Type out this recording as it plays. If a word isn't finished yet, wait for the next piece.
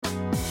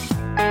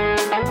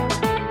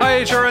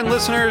HRN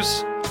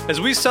listeners.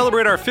 As we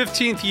celebrate our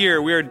 15th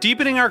year, we are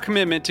deepening our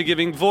commitment to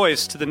giving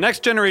voice to the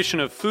next generation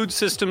of food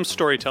systems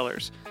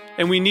storytellers,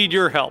 and we need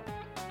your help.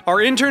 Our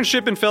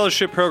internship and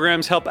fellowship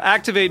programs help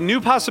activate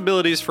new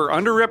possibilities for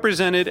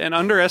underrepresented and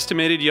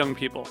underestimated young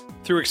people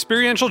through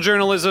experiential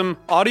journalism,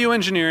 audio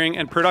engineering,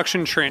 and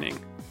production training.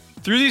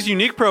 Through these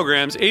unique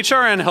programs,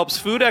 HRN helps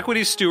food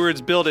equity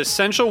stewards build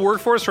essential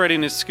workforce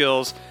readiness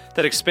skills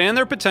that expand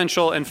their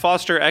potential and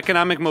foster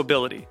economic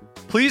mobility.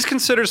 Please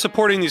consider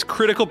supporting these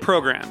critical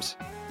programs.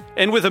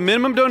 And with a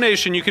minimum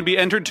donation, you can be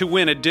entered to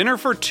win a dinner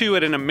for two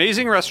at an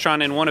amazing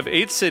restaurant in one of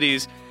 8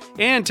 cities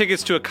and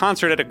tickets to a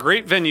concert at a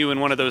great venue in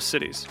one of those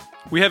cities.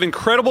 We have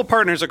incredible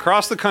partners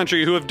across the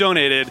country who have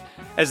donated,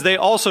 as they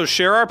also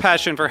share our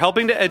passion for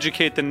helping to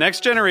educate the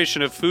next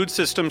generation of food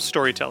systems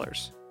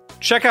storytellers.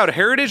 Check out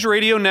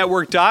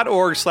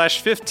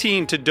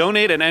heritageradionetwork.org/15 to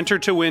donate and enter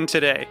to win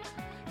today.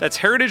 That's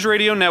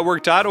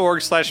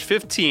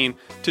heritageradionetwork.org/15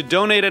 to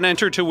donate and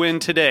enter to win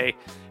today.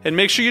 And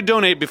make sure you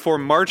donate before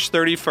March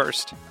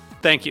 31st.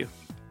 Thank you.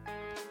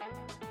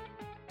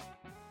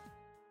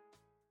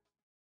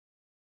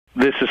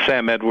 This is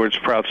Sam Edwards,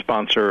 proud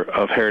sponsor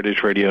of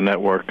Heritage Radio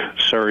Network,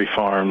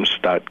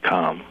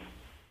 SurreyFarms.com.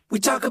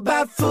 We talk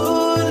about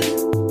food,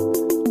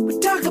 we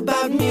talk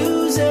about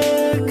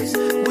music,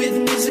 with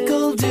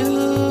musical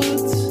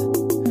dudes,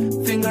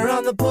 finger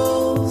on the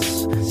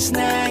pulse,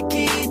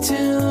 snacky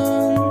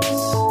tunes.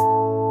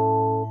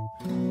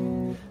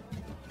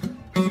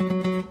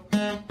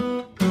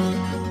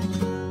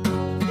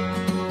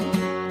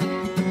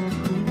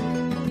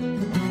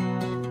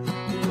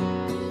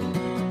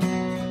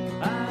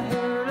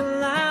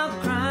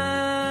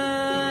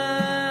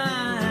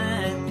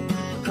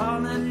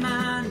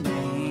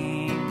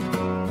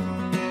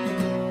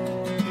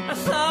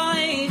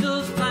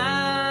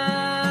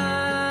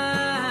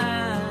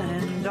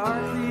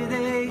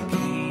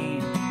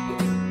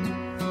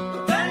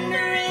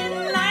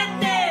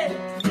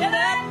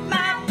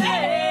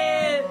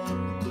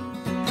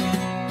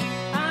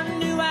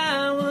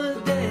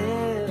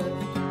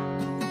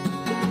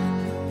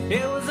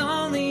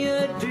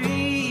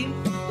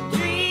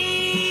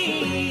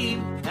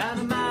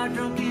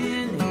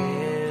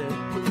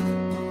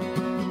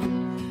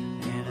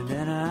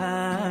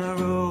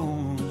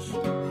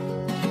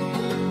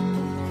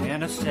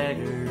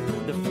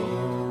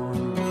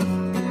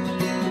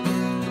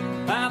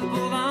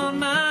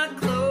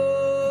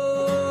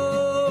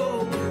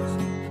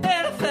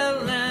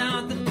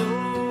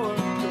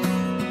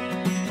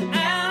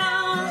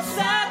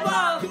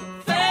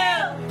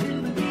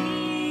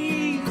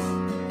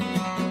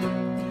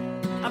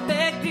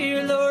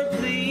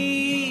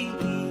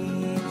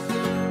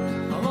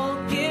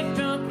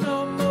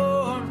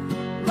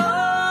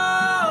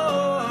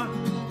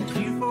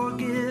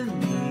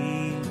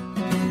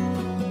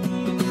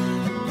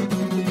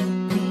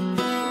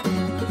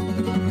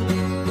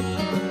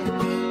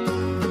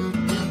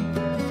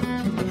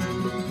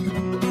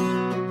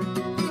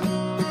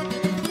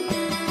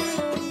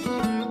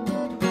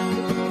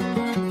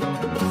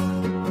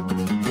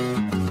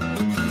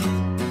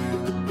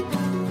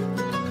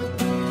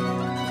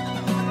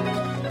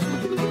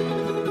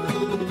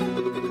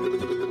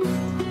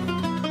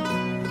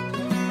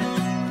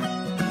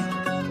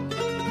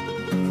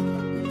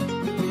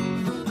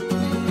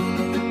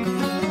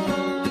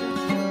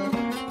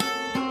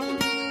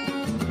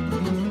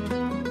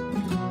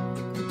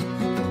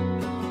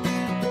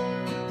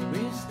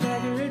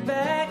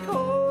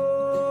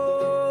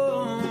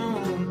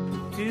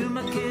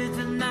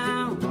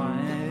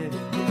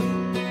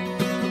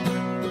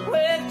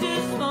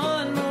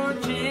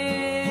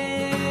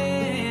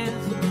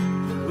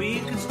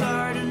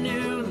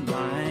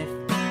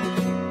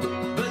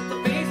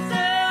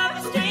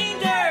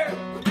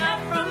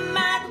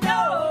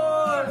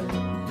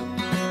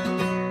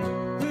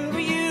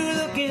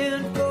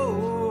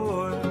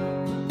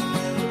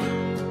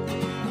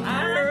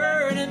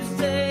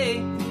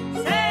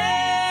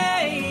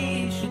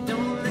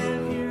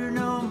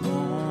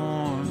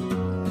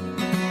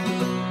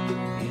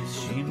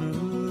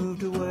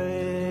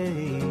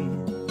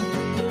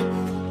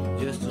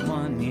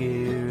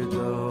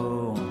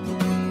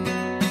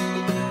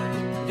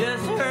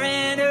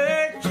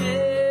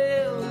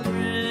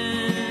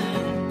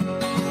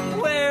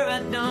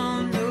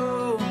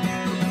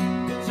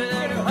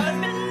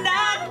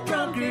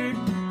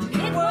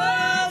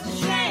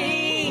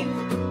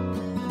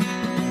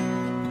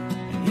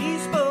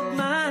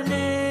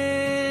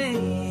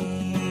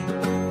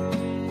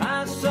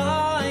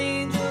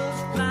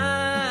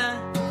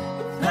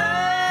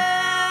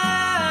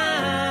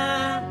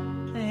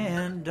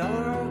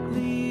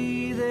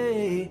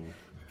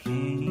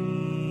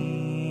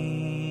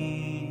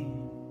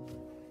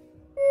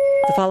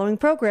 The following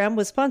program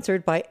was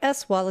sponsored by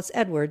S. Wallace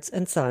Edwards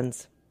and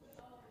Sons.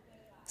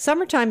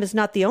 Summertime is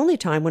not the only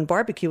time when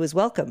barbecue is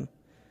welcome.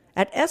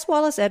 At S.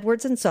 Wallace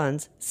Edwards and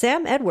Sons,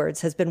 Sam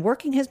Edwards has been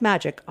working his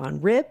magic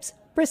on ribs,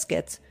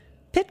 briskets,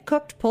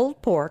 pit-cooked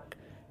pulled pork,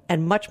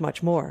 and much,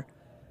 much more.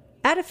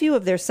 Add a few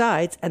of their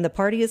sides and the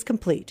party is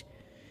complete.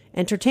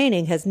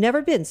 Entertaining has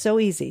never been so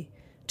easy.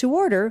 To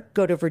order,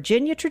 go to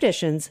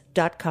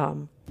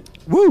virginiatraditions.com.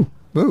 Woo!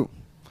 Woo!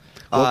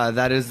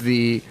 That is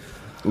the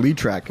lead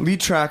track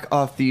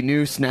off the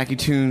new Snacky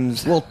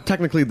Tunes. Well,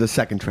 technically the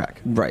second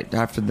track. Right,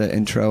 after the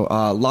intro.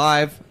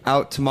 Live,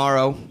 out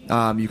tomorrow.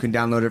 You can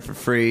download it for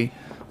free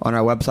on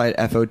our website,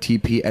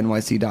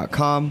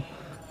 fotpnyc.com.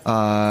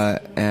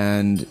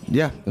 And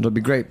yeah, it'll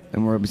be great.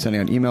 And we'll be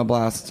sending out email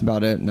blasts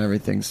about it and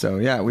everything. So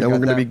yeah, we're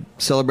going to be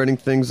celebrating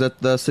things at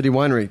the City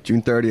Winery,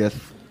 June 30th.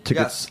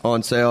 Tickets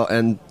on sale,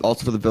 and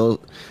also for the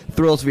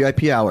Thrills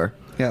VIP Hour.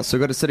 Yeah, so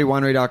go to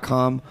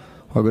citywinery.com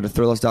or go to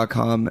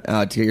thrillers.com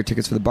to get your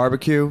tickets for the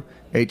barbecue.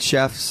 8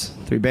 chefs,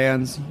 3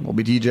 bands. We'll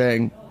be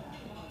DJing.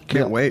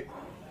 Can't wait.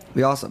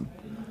 Be awesome.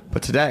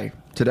 But today,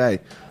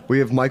 we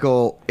have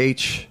Michael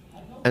H.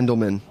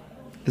 Endelman.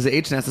 Is the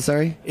H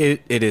necessary?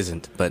 It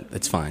isn't, but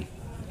it's fine.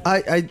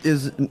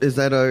 Is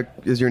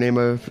your name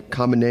a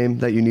common name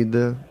that you need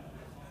the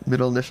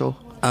middle initial?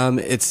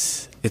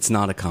 It's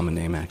not a common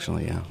name,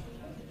 actually. Yeah.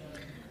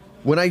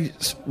 When I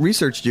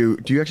researched you,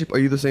 are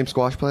you the same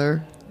squash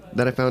player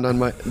that I found on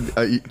my?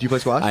 Do you play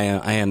squash? I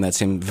am that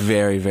same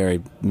very,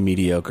 very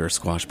mediocre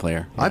squash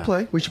player. Yeah. I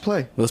play. We should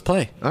play. Let's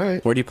play. All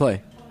right. Where do you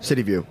play?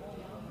 City View.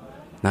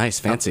 Nice,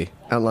 fancy.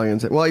 Out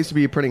Lyons. Well, I used to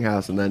be a Printing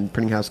House, and then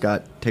Printing House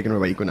got taken over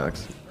by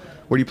Equinox.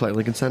 Where do you play?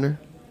 Lincoln Center?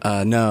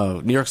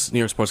 No, New York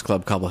Sports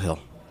Club, Cobble Hill.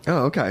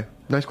 Oh, okay.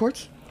 Nice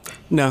courts?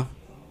 No.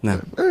 All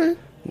right.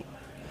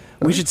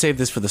 We should save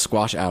this for the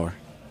squash hour.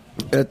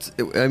 It's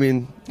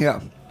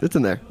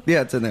in there.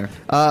 Yeah, it's in there.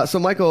 So,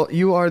 Michael,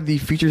 you are the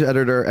features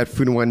editor at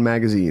Food and Wine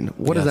Magazine.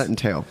 What does that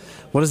entail?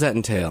 What does that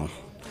entail?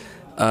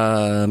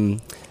 I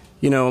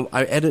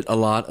edit a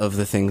lot of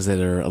the things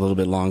that are a little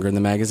bit longer in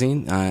the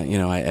magazine.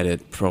 I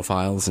edit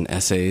profiles and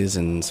essays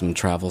and some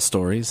travel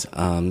stories.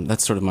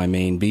 That's sort of my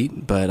main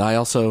beat. But I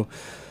also,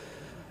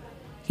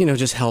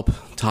 just help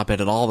top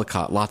edit all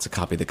the lots of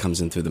copy that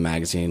comes in through the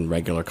magazine,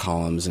 regular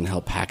columns, and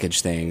help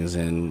package things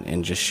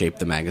and just shape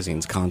the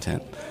magazine's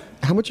content.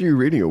 How much are you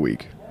reading a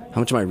week? How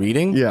much am I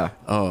reading? Yeah.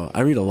 Oh,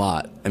 I read a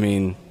lot. I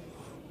mean,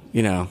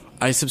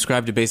 I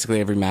subscribe to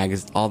basically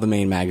all the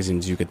main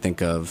magazines you could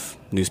think of,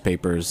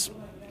 newspapers.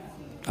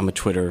 I'm a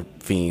Twitter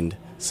fiend,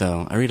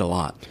 so I read a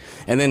lot.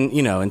 And then,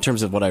 in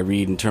terms of what I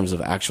read, in terms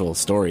of actual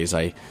stories,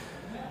 I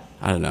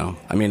don't know.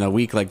 I mean, a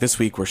week like this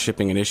week, we're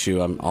shipping an issue.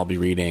 I'll be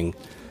reading,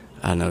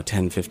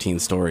 10, 15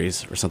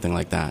 stories or something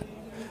like that.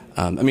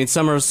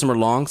 Some are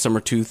long, some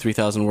are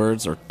 2,000-3,000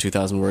 words or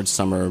 2,000 words.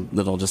 Some are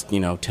little, just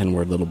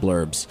 10-word little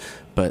blurbs.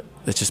 But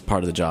it's just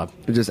part of the job.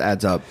 It just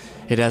adds up.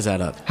 It does add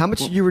up. How much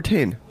do you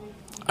retain?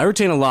 I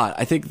retain a lot.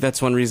 I think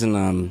that's one reason.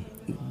 I'm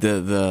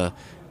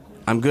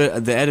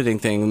good. The editing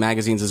thing,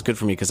 magazines, is good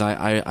for me because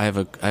I have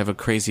a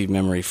crazy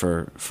memory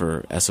for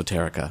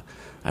esoterica.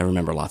 I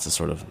remember lots of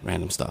sort of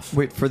random stuff.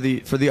 Wait, for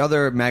the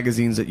other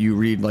magazines that you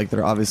read, like that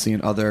are obviously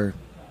in other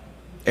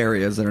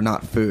areas that are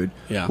not food.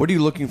 Yeah. What are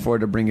you looking for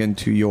to bring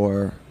into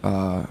your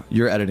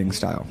editing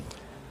style?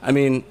 I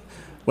mean,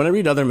 when I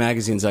read other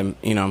magazines, I'm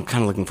kind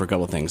of looking for a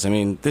couple of things. I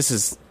mean, this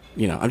is.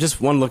 I'm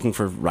just looking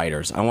for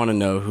writers. I want to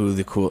know who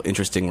the cool,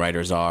 interesting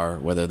writers are,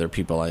 whether they're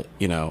people I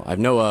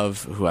know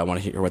of, who I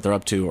want to hear what they're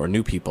up to, or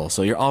new people.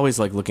 So you're always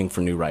looking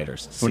for new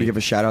writers. Want to give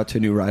a shout out to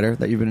a new writer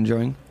that you've been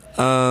enjoying?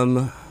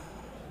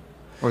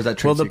 Or is that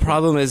trade well? The secret?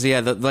 problem is,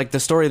 the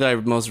story that I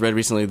most read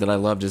recently that I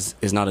loved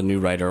is not a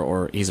new writer,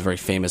 or he's a very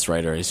famous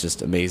writer. He's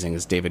just amazing.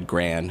 Is David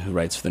Grann, who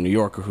writes for the New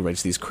Yorker, who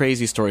writes these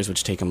crazy stories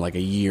which take him like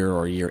a year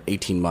or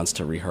 18 months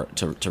to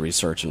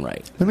research and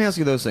write. Let me ask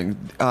you those things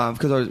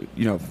because I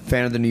was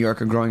fan of the New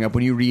Yorker growing up.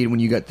 When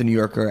you get the New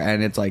Yorker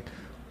and it's like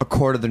a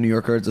quarter of the New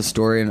Yorker is a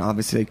story, and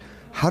obviously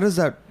how does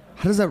that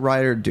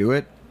writer do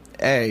it?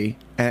 A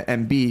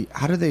and B,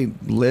 how do they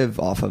live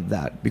off of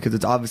that? Because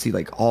it's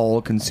obviously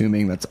all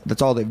consuming.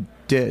 That's all they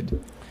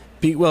did.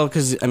 Well,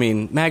 because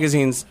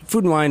magazines,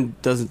 Food and Wine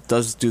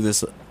does do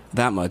this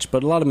that much,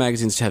 but a lot of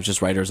magazines have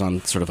just writers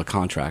on sort of a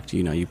contract.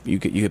 You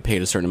get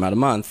paid a certain amount a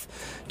month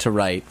to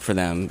write for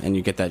them, and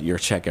you get your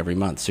check every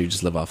month, so you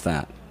just live off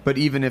that. But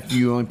even if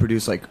you only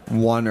produce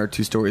 1 or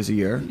 2 stories a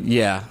year,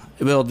 yeah.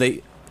 Well,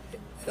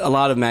 a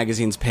lot of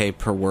magazines pay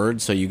per word,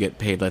 so you get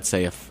paid, let's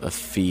say, a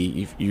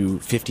fee, you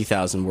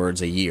 50,000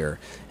 words a year,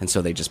 and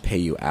so they just pay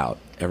you out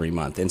every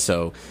month. And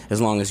so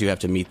as long as you have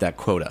to meet that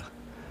quota,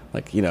 I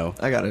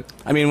got it.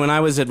 I mean, when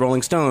I was at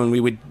Rolling Stone,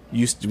 we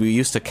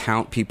used to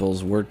count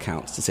people's word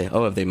counts to say,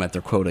 have they met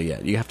their quota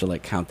yet? You have to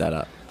count that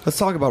up. Let's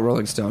talk about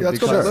Rolling Stone. Yeah, let's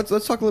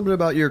talk a little bit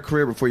about your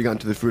career before you got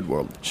into the food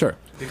world. Sure.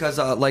 Because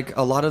a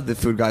lot of the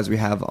food guys we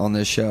have on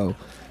this show,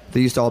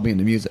 they used to all be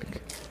into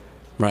music.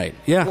 Right.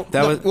 Yeah.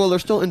 They're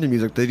still into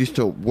music. They used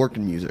to work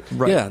in music.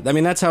 Right. Yeah. I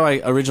mean, that's how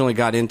I originally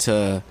got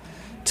into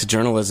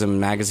journalism,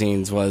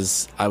 magazines.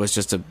 I was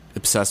just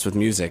obsessed with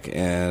music,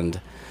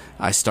 and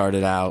I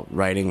started out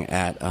writing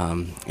at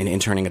and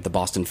interning at the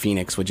Boston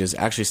Phoenix, which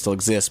actually still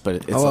exists, but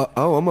it's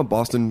I'm a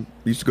Boston.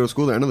 Used to go to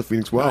school there. I know the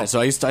Phoenix well. Right, so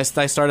I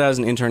started out as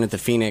an intern at the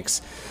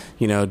Phoenix,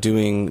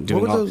 doing.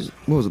 What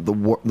was it?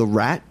 The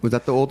Rat? Was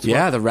that the old spot?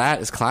 Yeah, the Rat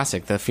is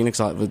classic. The Phoenix,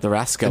 the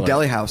Rathskeller. The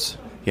Deli House.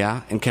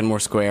 Yeah, in Kenmore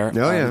Square.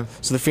 Oh, yeah.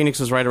 So the Phoenix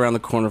was right around the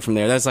corner from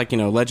there. That's like,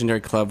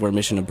 legendary club where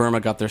Mission of Burma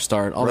got their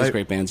start. All these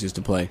great bands used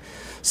to play.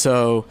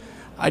 So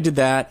I did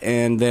that,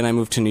 and then I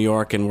moved to New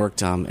York and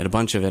worked at a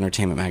bunch of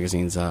entertainment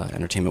magazines,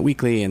 Entertainment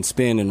Weekly and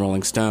Spin and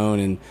Rolling Stone.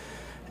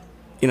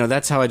 And,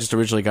 that's how I just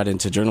originally got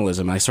into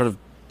journalism. I sort of,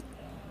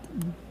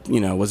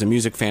 was a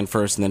music fan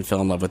first and then fell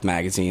in love with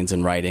magazines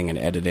and writing and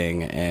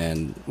editing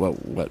and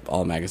what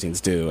all magazines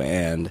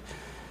do.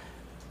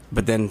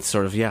 But then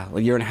sort of,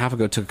 a year and a half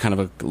ago, took kind of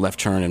a left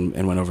turn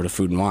and went over to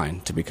Food and Wine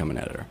to become an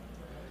editor.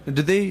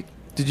 Did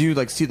you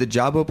like see the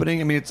job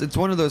opening? I mean, it's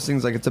one of those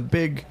things, like, it's a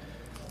big,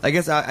 I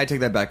guess I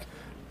take that back.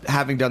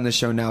 Having done this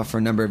show now for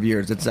a number of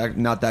years, it's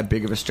not that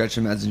big of a stretch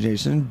of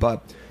imagination,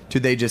 but do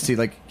they just see,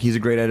 like, he's a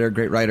great editor,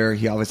 great writer,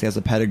 he obviously has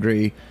a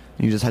pedigree,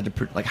 and you just had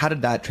to, how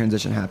did that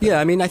transition happen? Yeah,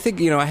 I mean, I think,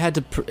 I had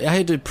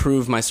to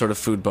prove my sort of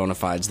food bona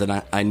fides,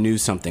 that I knew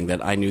something,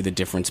 that I knew the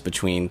difference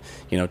between,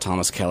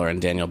 Thomas Keller and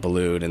Daniel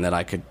Boulud, and that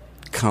I could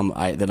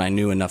that I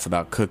knew enough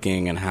about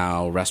cooking and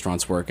how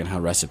restaurants work and how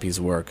recipes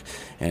work,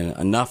 and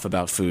enough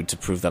about food to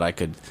prove that I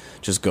could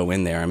just go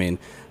in there. I mean,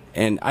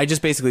 and I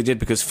just basically did,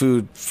 because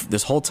food,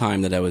 this whole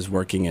time that I was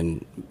working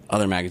in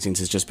other magazines,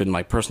 has just been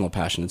my personal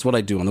passion. It's what I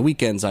do on the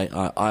weekends.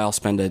 I'll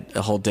spend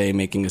a whole day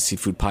making a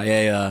seafood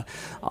paella.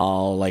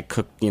 I'll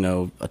cook,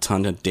 a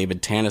ton of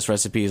David Tanis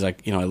recipes. I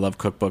love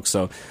cookbooks.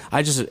 So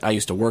I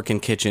used to work in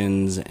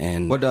kitchens.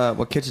 And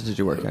what kitchens did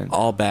you work in?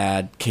 All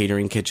bad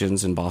catering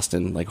kitchens in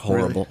Boston,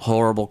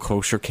 horrible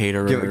kosher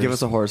caterers. Give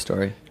us a horror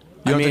story.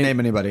 You don't have to name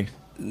anybody.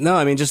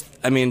 No,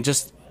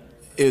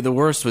 the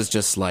worst was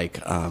just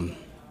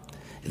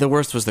the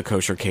worst was the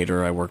kosher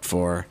caterer I worked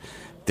for.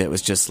 That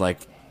was just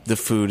the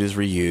food is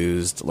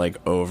reused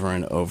over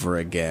and over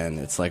again.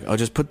 It's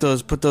just put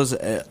those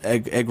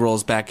egg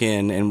rolls back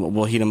in, and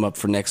we'll heat them up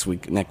for next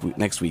weekend.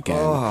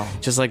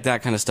 Just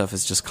that kind of stuff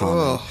is just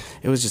common.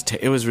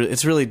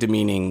 It's really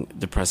demeaning,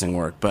 depressing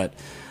work. But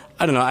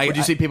I don't know. Would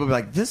you see people be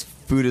like, "This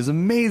food is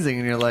amazing,"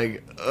 and you're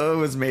like, "Oh, it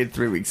was made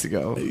 3 weeks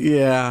ago."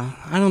 Yeah,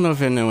 I don't know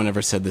if anyone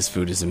ever said this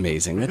food is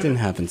amazing. That didn't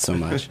happen so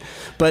much.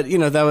 But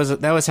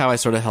that was how I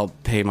sort of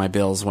helped pay my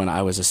bills when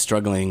I was a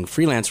struggling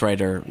freelance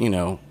writer.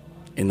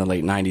 In the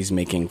late 90s,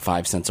 making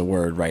 5 cents a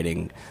word,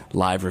 writing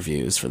live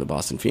reviews for the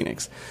Boston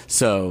Phoenix.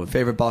 So,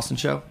 favorite Boston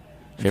show?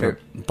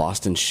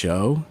 Boston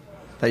show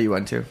that you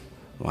went to?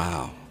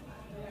 Wow.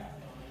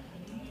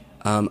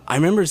 I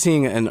remember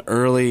seeing a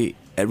really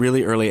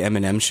early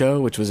Eminem show,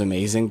 which was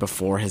amazing,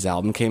 before his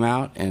album came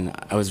out, and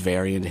I was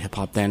very into hip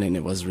hop then, and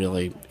it was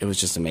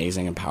just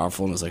amazing and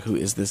powerful, and I was like, who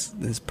is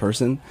this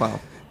person? Wow.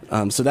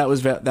 So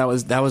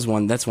that's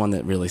one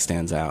that really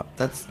stands out.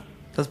 That's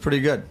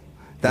pretty good.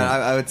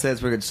 I would say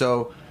it's pretty good.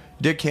 So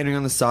you did catering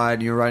on the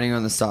side, you were writing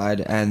on the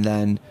side, and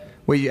then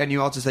and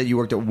you also said you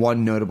worked at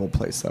one notable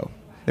place though.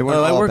 They weren't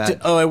all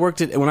bad. I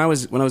worked at when I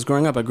was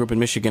growing up. I grew up in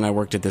Michigan. I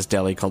worked at this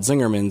deli called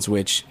Zingerman's,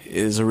 which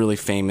is a really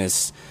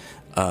famous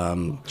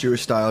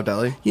Jewish style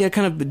deli. Yeah,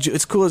 kind of.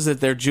 It's cool is that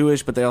they're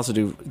Jewish, but they also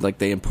do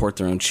they import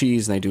their own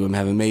cheese, and they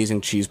have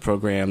amazing cheese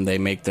program. They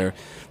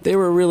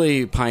were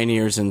really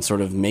pioneers in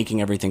sort of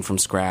making everything from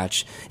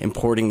scratch,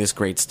 importing this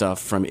great stuff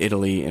from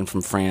Italy and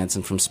from France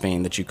and from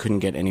Spain that you couldn't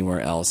get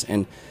anywhere else.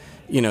 And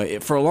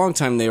for a long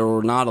time there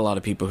were not a lot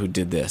of people who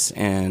did this.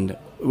 And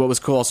what was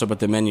cool also about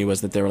the menu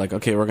was that they were like,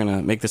 okay, we're going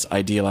to make this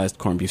idealized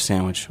corned beef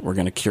sandwich. We're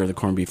going to cure the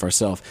corned beef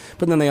ourselves.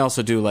 But then they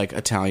also do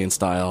Italian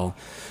style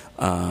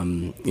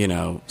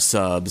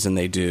subs, and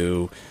they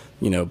do,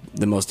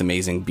 the most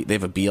amazing, they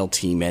have a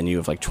BLT menu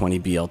of 20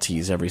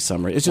 BLTs every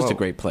summer. It's just a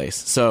great place.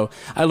 So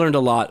I learned a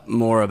lot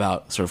more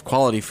about sort of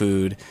quality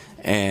food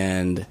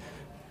and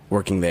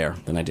working there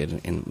than I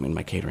did in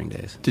my catering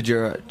days. Did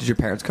your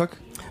parents cook?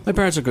 My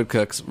parents are good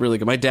cooks, really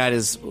good. My dad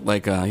is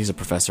he's a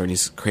professor, and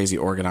he's crazy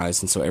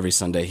organized, and so every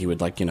Sunday he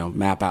would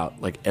map out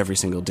every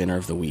single dinner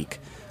of the week.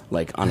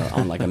 On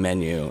a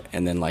menu,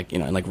 and then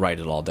write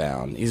it all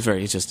down. He's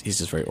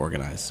just very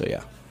organized. So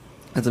yeah.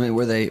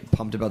 Were they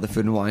pumped about the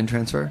Food and Wine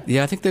transfer?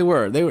 Yeah, I think they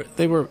were. They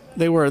were.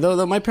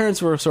 Though my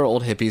parents were sort of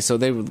old hippies, so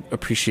they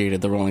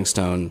appreciated the Rolling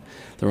Stone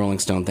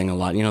thing a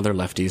lot. They're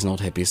lefties and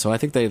old hippies, so I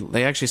think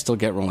they actually still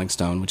get Rolling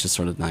Stone, which is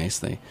sort of nice.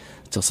 They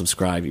still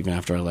subscribe even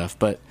after I left.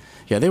 But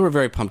yeah, they were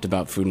very pumped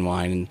about Food and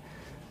Wine, and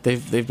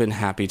they've been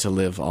happy to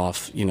live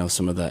off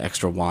some of the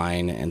extra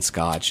wine and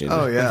scotch and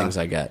things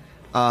I get.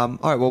 All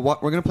right, well, we're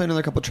going to play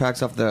another couple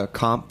tracks off the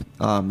comp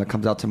that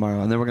comes out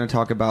tomorrow, and then we're going to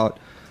talk about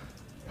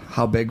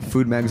how big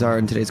food mags are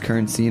in today's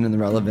current scene and the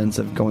relevance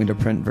of going to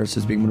print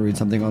versus being able to read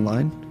something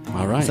online.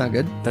 All right. Sound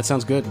good? That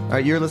sounds good. All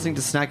right, you're listening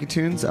to Snacky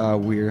Tunes.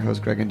 We're your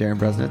hosts, Greg and Darren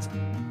Bresnitz.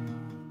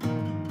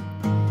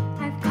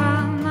 I've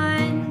come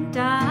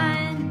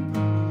undone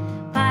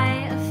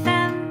by a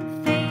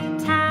femme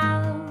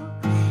fatale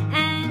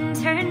and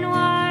her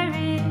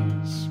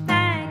noirish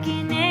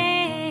machination.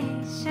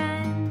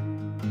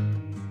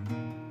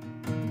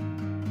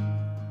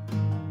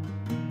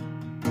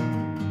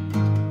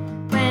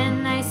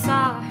 When I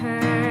saw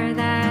her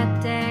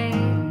that day,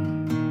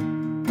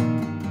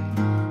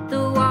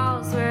 the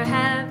walls were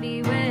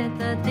heavy with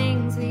the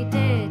things we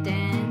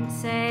didn't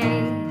say.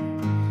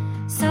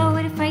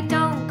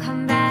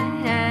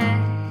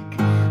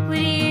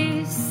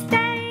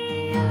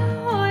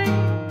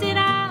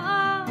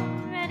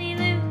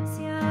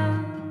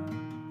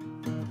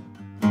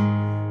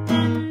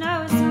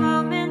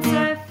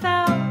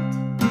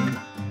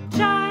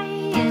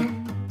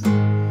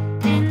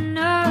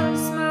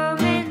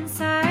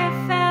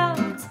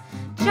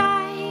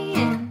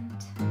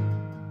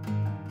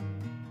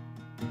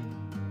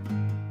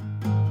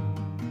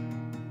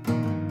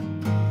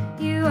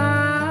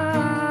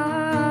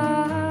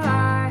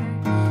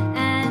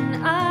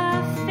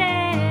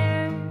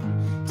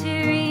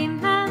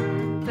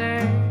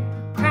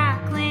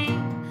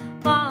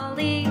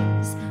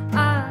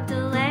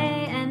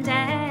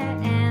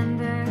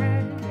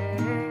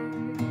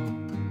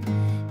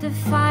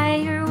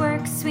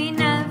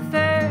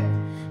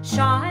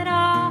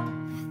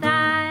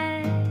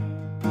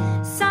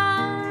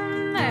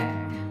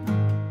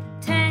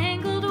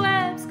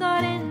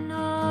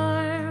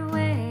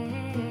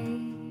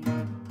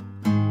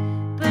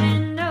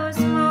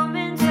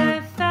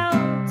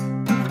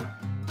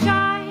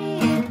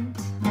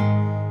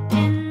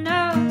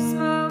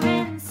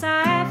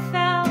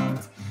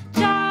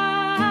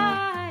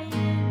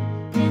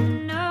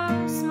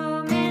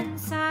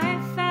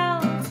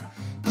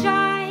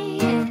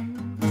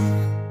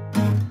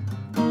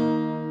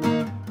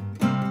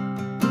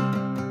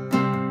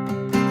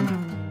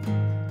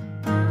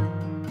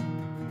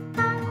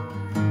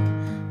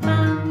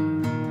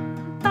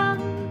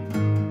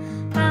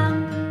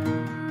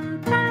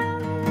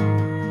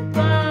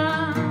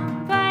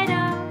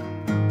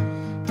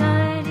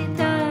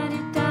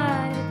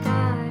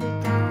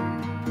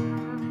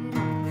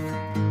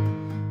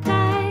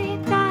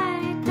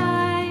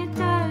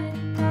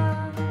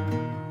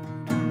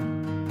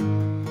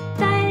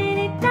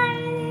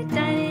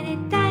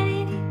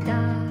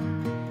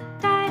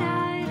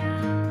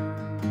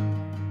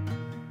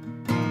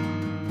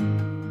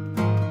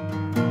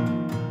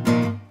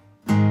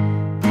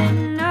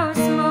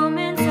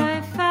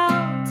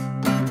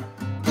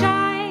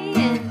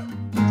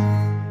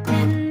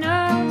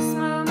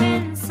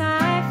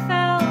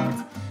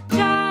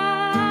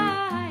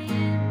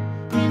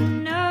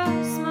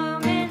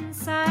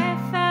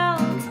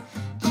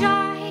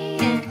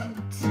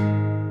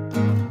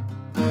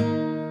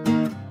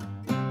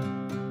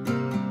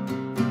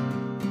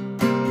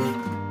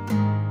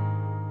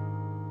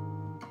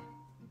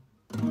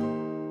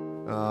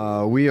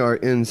 we are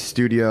in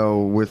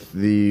studio with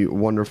the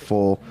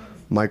wonderful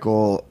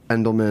Michael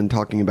Endelman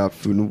talking about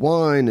food and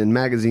wine and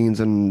magazines,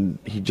 and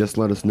he just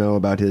let us know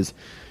about his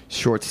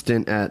short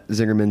stint at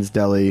Zingerman's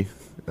Deli.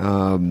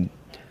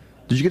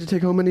 Did you get to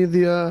take home any of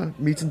the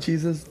meats and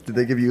cheeses? Did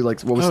they give you,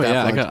 like, what was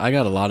staff lunch? I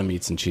got a lot of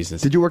meats and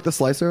cheeses. Did you work the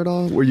slicer at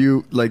all? Were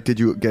you, like, did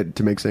you get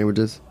to make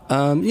sandwiches?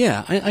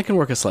 Yeah, I can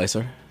work a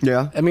slicer.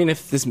 Yeah? I mean,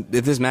 if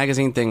this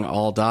magazine thing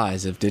all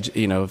dies, if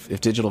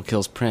digital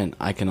kills print,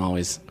 I can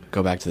always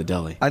go back to the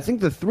deli. I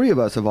think the three of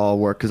us have all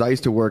worked, because I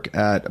used to work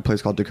at a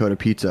place called Dakota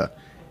Pizza,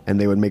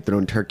 and they would make their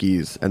own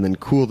turkeys and then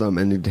cool them,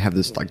 and they'd have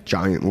this, like,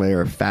 giant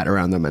layer of fat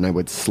around them, and I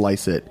would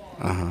slice it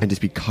and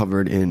just be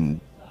covered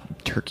in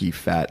turkey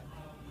fat.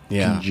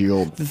 Yeah.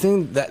 Congealed. The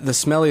thing that the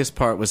smelliest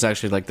part was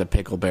actually like the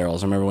pickle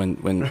barrels. I remember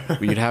when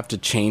you'd have to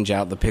change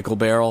out the pickle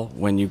barrel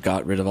when you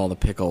got rid of all the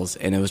pickles,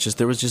 and there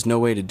was just no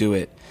way to do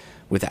it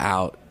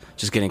without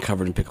just getting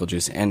covered in pickle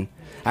juice. And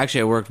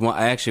actually,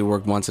 I actually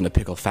worked once in a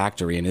pickle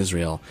factory in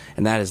Israel,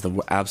 and that is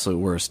the absolute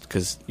worst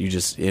because you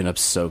just end up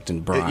soaked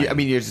in brine. I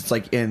mean, you're just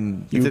like it's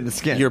in the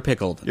skin. You're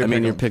pickled. You're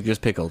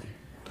just pickled.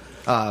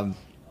 Can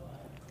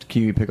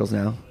you eat pickles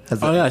now?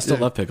 I still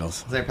love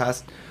pickles. Has that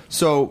passed?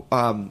 So,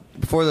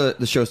 before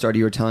the show started,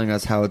 you were telling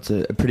us how it's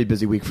a pretty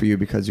busy week for you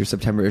because your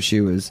September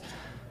issue is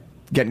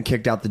getting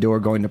kicked out the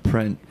door, going to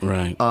print.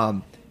 Right.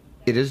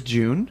 It is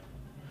June.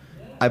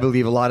 I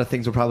believe a lot of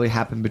things will probably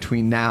happen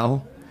between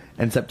now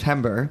and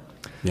September.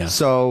 Yeah.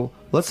 So,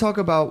 let's talk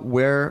about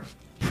where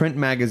print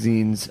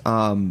magazines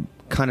kind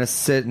of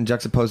sit and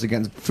juxtapose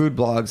against food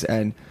blogs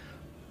and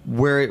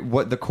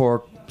what the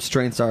core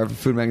strengths are of a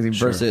food magazine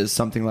versus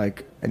something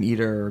like an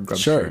Eater or Grub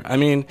Street. I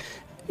mean,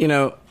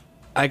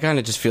 I kind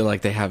of just feel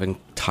like they have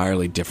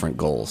entirely different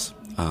goals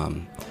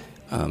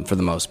for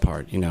the most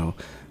part.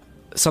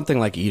 Something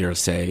like Eater,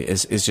 say,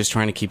 is just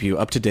trying to keep you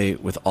up to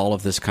date with all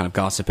of this kind of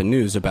gossip and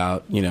news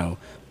about,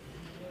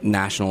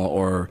 national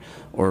or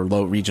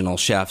low regional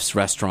chefs,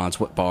 restaurants,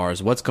 what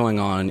bars, what's going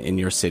on in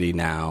your city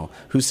now,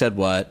 who said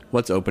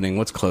what's opening,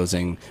 what's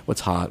closing,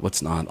 what's hot,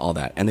 what's not, all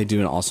that. And they do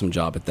an awesome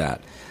job at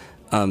that.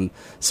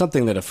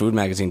 Something that a food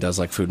magazine does,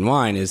 like Food and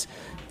Wine, is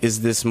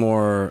this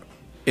more...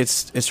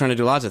 It's trying to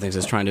do lots of things.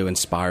 It's trying to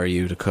inspire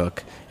you to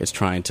cook. It's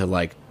trying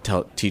to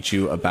teach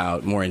you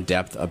about more in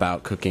depth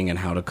about cooking and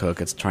how to cook.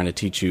 It's trying to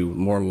teach you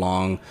more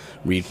long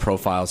read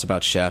profiles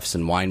about chefs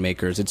and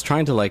winemakers. It's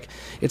trying to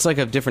it's like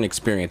a different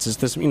experience. It's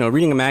this,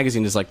 reading a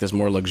magazine is like this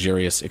more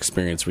luxurious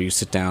experience where you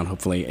sit down,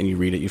 hopefully, and you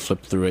read it, you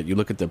flip through it, you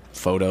look at the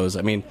photos.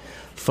 I mean,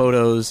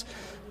 photos,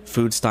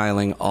 food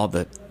styling, all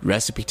the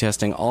recipe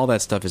testing, all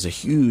that stuff is a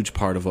huge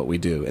part of what we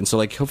do. And so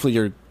hopefully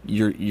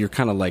you're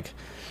kind of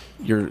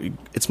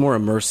it's more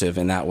immersive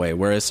in that way,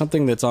 whereas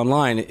something that's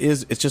online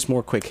it's just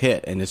more quick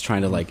hit, and it's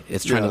trying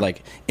to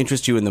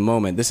interest you in the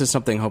moment. This is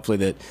something hopefully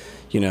that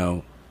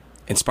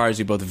inspires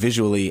you both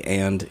visually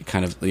and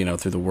kind of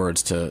through the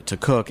words to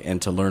cook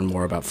and to learn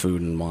more about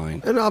food and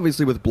wine. And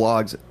obviously with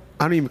blogs,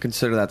 I don't even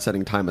consider that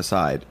setting time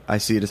aside. I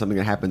see it as something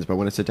that happens, but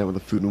when I sit down with a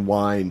Food and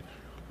Wine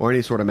or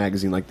any sort of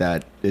magazine like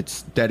that,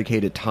 it's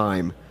dedicated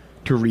time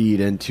to read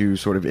and to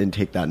sort of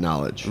intake that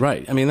knowledge.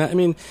 Right. I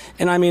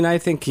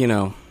think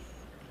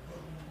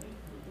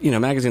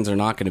magazines are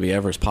not going to be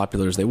ever as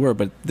popular as they were,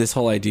 but this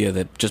whole idea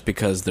that just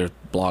because their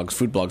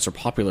food blogs are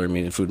popular,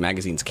 food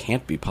magazines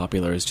can't be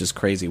popular is just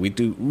crazy. We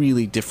do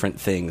really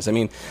different things. I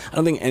don't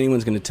think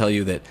anyone's going to tell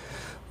you that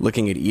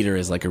looking at Eater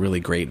is like a really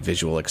great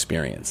visual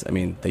experience.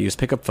 They use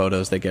pickup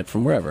photos they get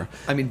from wherever.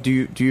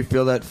 Do you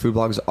feel that food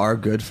blogs are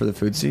good for the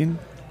food scene?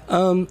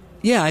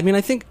 Yeah,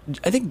 I think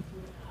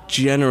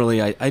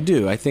generally I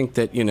do. I think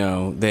that,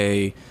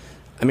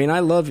 I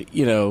love,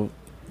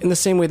 in the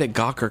same way that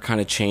Gawker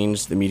kind of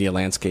changed the media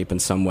landscape in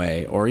some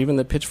way, or even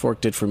that Pitchfork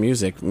did for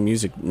music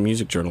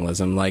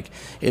journalism, I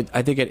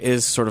think it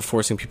is sort of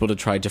forcing people to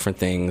try different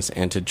things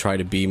and to try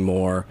to be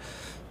more,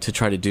 to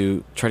try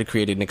to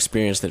create an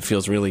experience that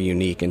feels really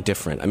unique and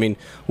different.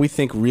 We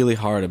think really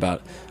hard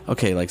about,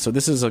 okay, so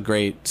this is a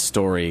great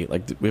story,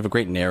 we have a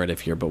great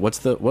narrative here, but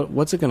what's it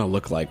going to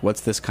look like?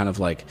 What's this kind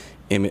of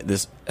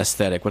this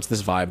aesthetic? What's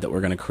this vibe that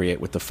we're going to create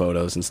with the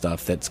photos and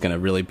stuff that's going to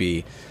really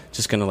be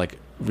just going to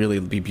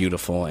really be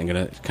beautiful and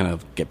going to kind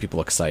of get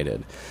people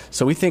excited?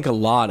 So we think a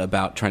lot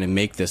about trying to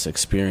make this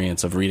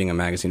experience of reading a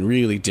magazine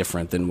really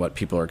different than what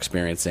people are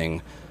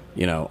experiencing,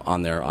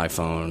 on their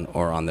iPhone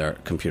or on their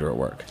computer at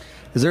work.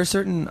 Is there a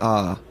certain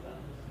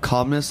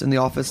calmness in the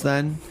office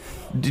then?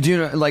 Did you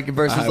know,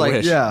 versus I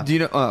wish. Yeah. Do you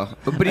know?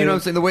 But you know what I'm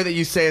saying? The way that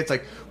you say it's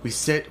we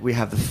sit, we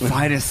have the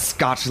finest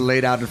scotch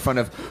laid out in front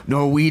of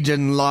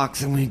Norwegian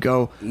locks, and we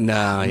go.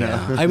 No,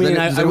 yeah. I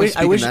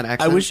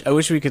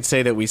wish we could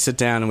say that we sit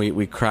down and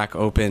we crack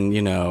open,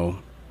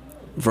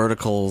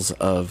 verticals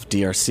of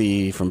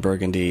DRC from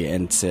Burgundy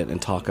and sit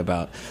and talk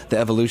about the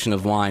evolution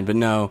of wine. But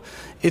no,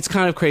 it's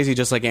kind of crazy,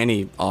 just like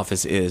any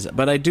office is.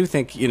 But I do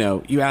think,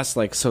 you asked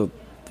so.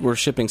 We're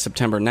shipping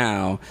September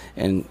now,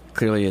 and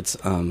clearly it's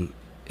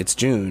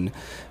June,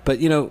 but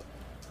we don't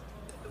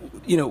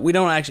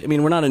actually.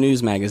 We're not a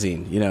news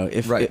magazine.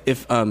 If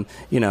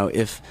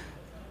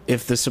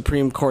if the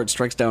Supreme Court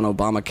strikes down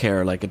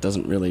Obamacare, like, it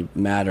doesn't really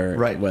matter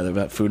whether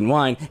about food and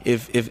wine.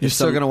 If you're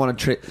still going to want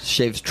to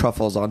shave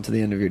truffles onto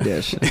the end of your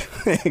dish.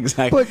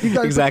 Exactly. But you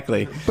guys,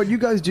 exactly. But you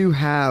guys do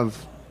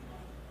have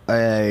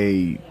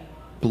a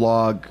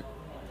blog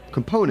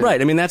component,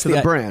 right? I mean, that's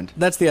the brand.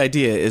 That's the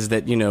idea. Is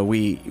that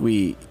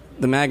we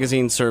the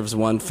magazine serves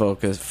one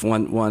focus,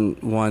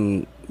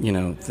 one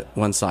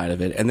side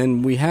of it, and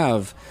then we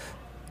have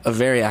a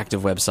very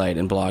active website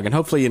and blog, and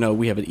hopefully,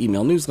 we have an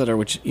email newsletter,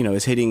 which,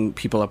 is hitting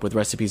people up with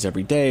recipes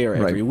every day or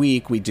every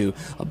week. We do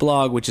a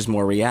blog, which is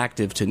more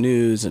reactive to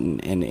news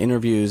and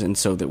interviews, and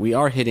so that we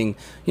are hitting,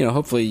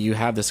 hopefully you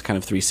have this kind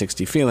of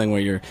 360 feeling where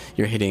you're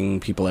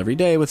hitting people every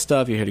day with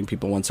stuff, you're hitting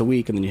people once a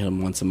week, and then you hit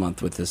them once a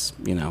month with this,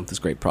 this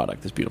great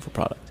product, this beautiful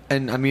product.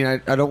 And I mean,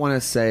 I don't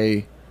want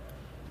to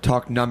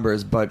talk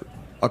numbers, but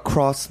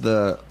across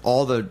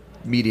all the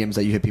mediums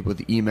that you hit people with,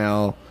 the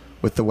email,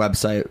 with the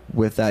website,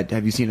 with that,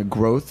 have you seen a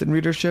growth in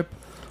readership?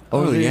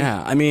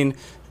 Yeah. I mean,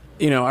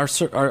 our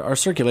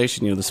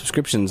circulation, the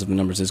subscriptions of the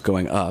numbers is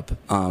going up.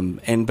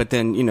 But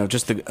then,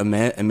 just the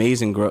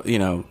amazing growth,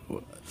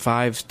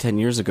 5-10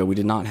 years ago, we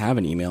did not have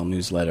an email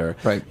newsletter.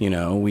 Right. We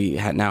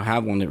now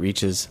have one that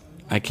reaches,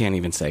 I can't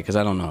even say, because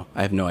I don't know.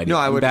 I have no idea. No,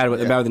 I'm bad with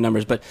the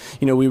numbers. But,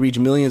 we reach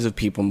millions of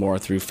people more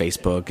through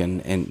Facebook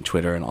and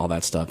Twitter and all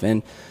that stuff.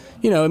 And,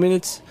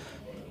 it's...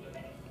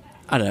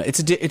 I don't know. It's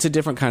a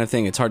different kind of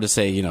thing. It's hard to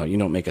say, you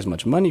don't make as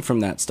much money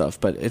from that stuff,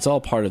 but it's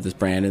all part of this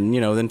brand. And,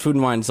 then Food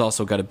and Wine's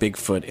also got a big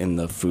foot in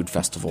the food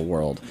festival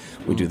world.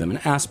 We do them in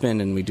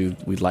Aspen, and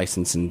we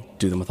license and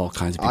do them with all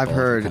kinds of people. I've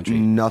heard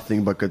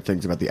nothing but good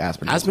things about the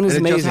Aspen. Aspen is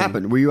amazing. It just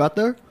happened. Were you out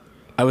there?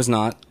 I was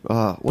not,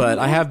 but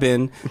I have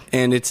been,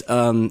 and it's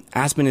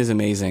Aspen is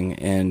amazing,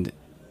 and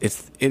it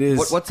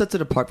is. What sets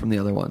it apart from the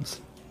other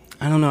ones?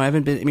 I don't know.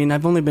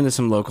 I've only been to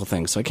some local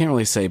things, so I can't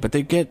really say. But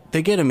they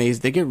get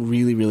amazed. They get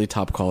really, really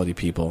top quality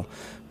people.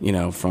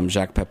 From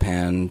Jacques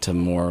Pepin to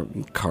more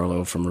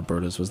Carlo from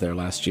Roberta's was there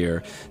last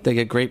year. They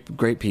get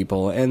great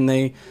people, and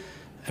they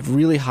have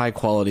really high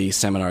quality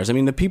seminars. I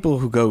mean, the people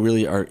who go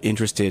really are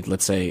interested,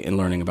 let's say, in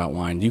learning about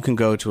wine. You can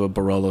go to a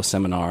Barolo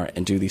seminar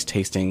and do these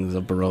tastings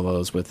of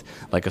Barolos with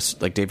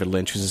like David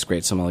Lynch, who's this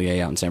great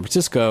sommelier out in San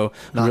Francisco,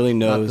 who really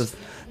knows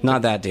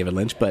not that David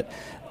Lynch, but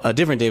a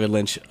different David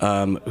Lynch,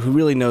 who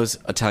really knows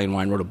Italian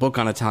wine, wrote a book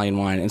on Italian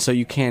wine, and so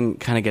you can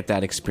kind of get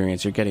that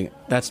experience. I think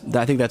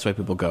that's why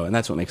people go, and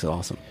that's what makes it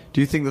awesome.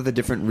 Do you think that the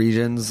different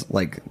regions,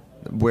 like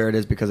where it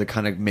is, because it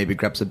kind of maybe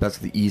grabs the best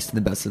of the East and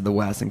the best of the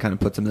West and kind of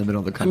puts them in the middle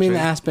of the country? I mean,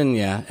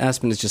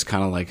 Aspen is just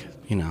kind of like,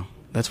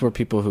 that's where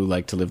people who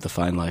like to live the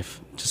fine life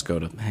just go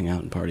to hang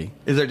out and party.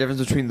 Is there a difference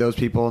between those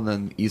people and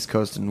then East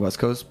Coast and West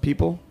Coast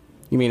people?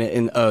 You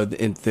mean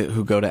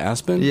who go to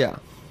Aspen? Yeah.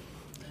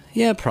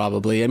 Yeah,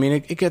 probably. I mean,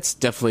 it gets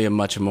definitely a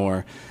much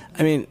more...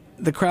 I mean,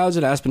 the crowds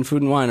at Aspen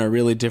Food and Wine are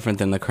really different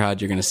than the crowd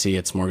you're going to see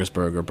at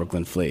Smorgasburg or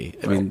Brooklyn Flea.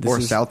 I mean,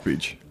 South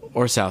Beach.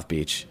 Or South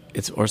Beach.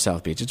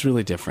 It's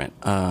really different.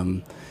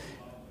 I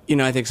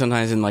think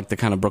sometimes in like the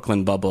kind of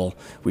Brooklyn bubble,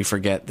 we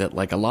forget that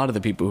like a lot of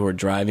the people who are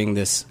driving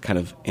this kind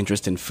of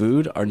interest in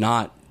food are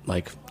not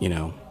like,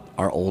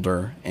 are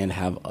older and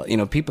have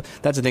people.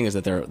 That's the thing, is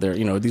that they're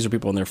these are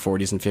people in their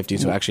 40s and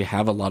 50s who actually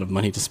have a lot of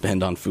money to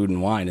spend on food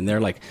and wine, and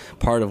they're like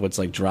part of what's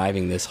like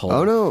driving this whole.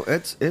 Oh no,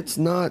 it's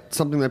not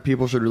something that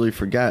people should really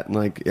forget.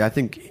 Like, I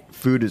think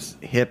food is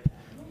hip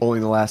only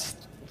in the last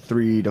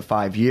 3 to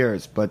 5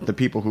 years, but the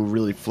people who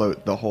really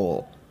float the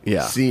whole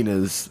scene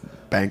is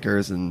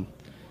bankers and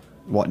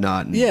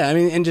whatnot. Yeah, I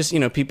mean, and just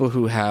people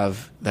who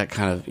have that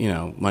kind of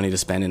money to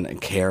spend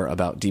and care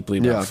deeply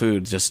about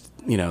food. Just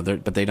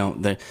but they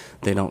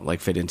don't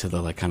like fit into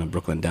the like kind of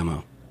Brooklyn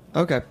demo.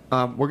 Okay,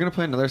 we're gonna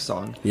play another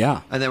song.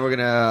 Yeah, and then we're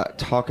gonna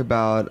talk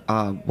about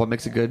what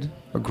makes a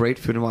great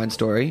food and wine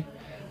story,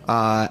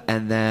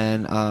 and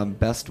then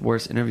best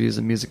worst interviews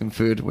in music and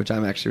food, which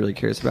I'm actually really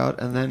curious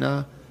about, and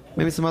then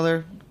maybe some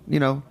other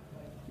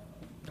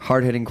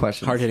hard hitting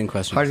questions. Hard hitting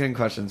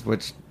questions,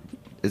 which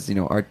is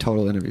our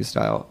total interview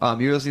style.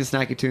 You're listening to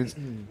Snacky Tunes.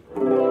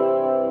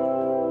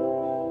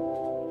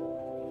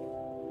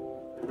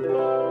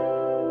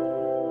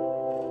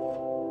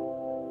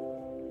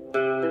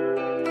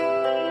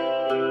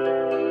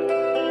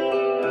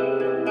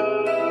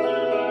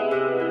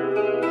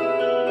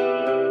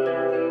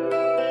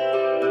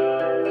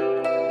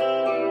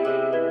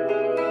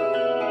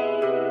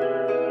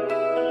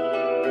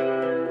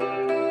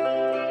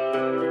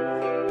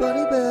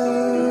 Buddy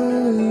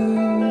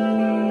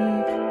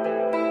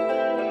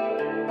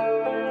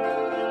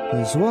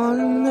there's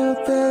one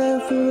out there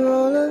for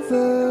all of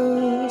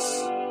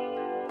us.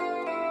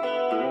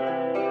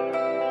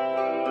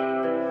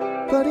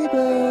 Buddy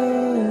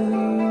babe,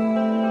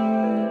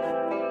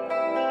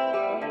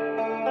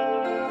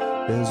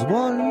 there's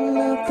one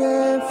out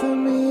there for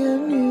me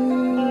and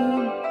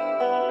you.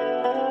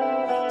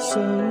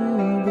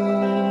 Sober,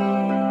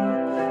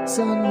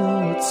 so I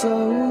know it's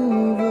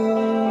over.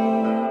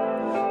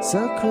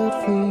 Sacred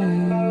for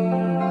you,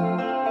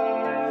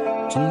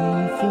 G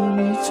for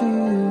me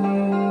too.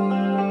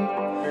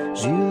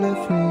 You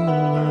left me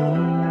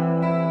alone,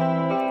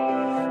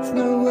 with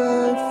no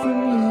word from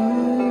you.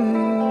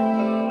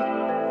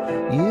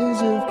 Years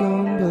have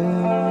gone by.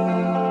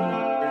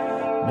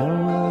 No,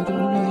 I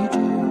don't need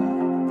you.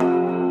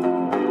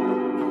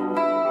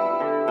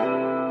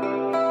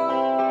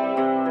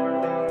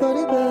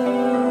 Buddy bye.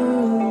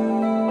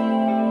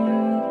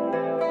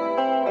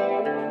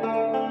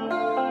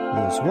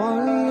 There's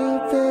one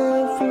out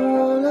there for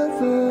all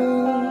of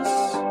us.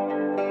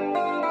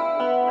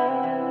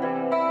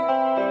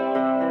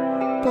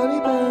 Buddy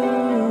bye.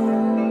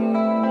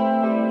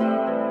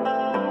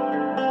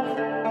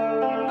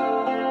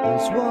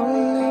 There's one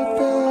out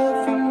there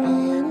for me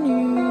and you.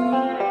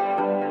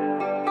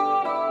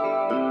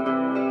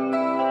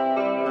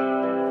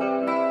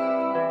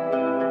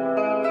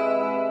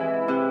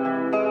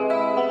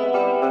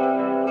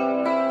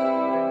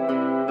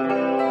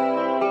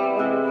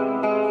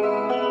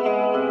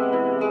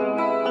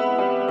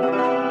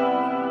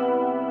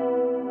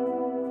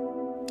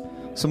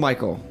 So,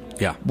 Michael,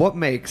 Yeah. what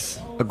makes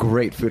a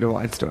great food and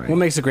wine story? What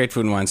makes a great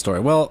food and wine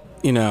story? Well,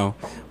 you know,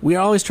 we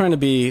are always trying to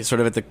be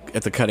sort of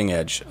at the cutting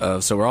edge.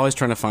 So we're always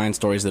trying to find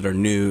stories that are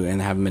new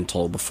and haven't been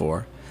told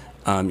before.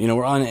 You know,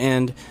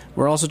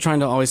 we're also trying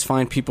to always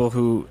find people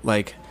who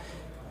like,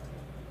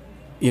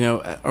 you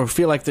know, or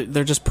feel like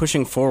they're just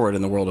pushing forward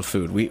in the world of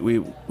food.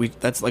 We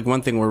that's like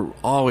one thing we're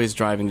always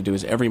driving to do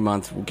is every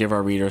month we'll give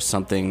our readers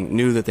something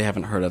new that they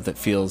haven't heard of that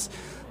feels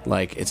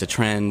like it's a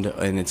trend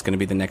and it's going to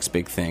be the next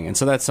big thing. And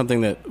so that's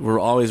something that we're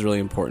always really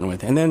important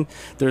with. And then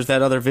there's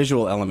that other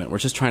visual element. We're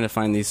just trying to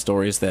find these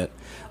stories that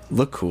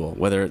look cool,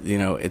 whether, you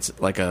know, it's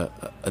like a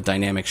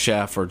dynamic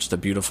chef or just a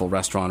beautiful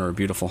restaurant or a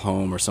beautiful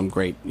home or some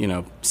great, you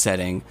know,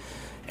 setting.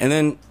 And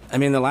then, I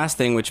mean, the last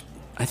thing, which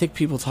I think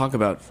people talk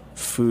about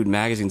food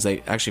magazines,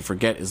 they actually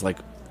forget is like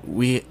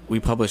we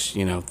publish,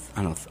 you know,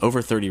 I don't know,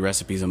 over 30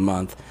 recipes a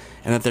month,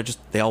 and that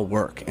they all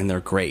work and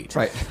they're great.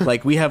 Right.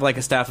 Like we have like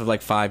a staff of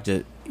like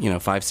 5,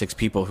 6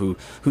 people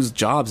whose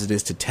jobs it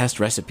is to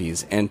test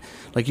recipes. And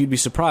like you'd be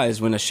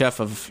surprised when a chef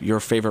of your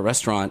favorite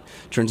restaurant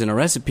turns in a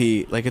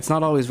recipe, like it's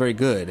not always very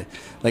good.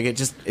 Like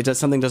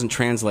something doesn't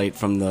translate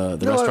from the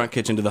restaurant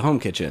kitchen to the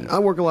home kitchen. I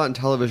work a lot in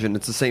television.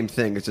 It's the same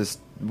thing. It's just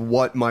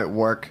what might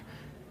work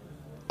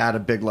at a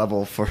big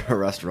level for a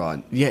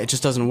restaurant. Yeah, it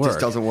just doesn't work. Just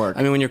doesn't work.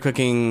 I mean, when you're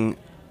cooking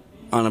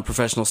on a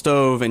professional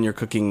stove and you're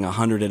cooking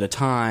 100 at a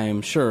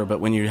time, sure, but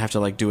when you have to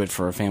like do it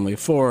for a family of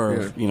 4,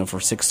 or, you know,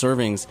 for 6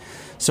 servings.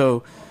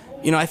 So,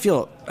 you know, I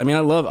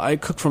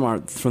cook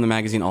from the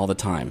magazine all the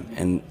time,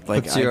 and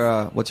like what's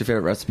your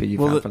favorite recipe you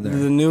found from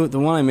there? The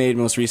one I made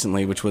most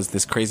recently, which was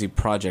this crazy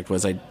project,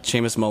 was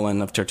Seamus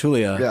Mullen of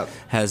Tertulia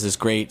has this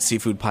great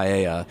seafood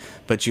paella,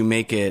 but you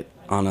make it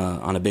on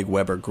a big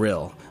Weber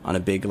grill, on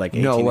a big like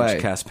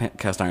 18-inch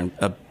cast iron,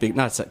 a big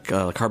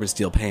carbon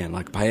steel pan,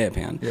 like a paella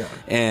pan,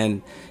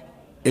 and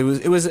it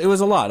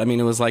was a lot. I mean,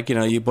 it was like, you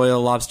know, you boil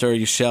a lobster,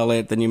 you shell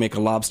it, then you make a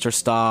lobster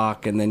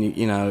stock, and then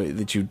you know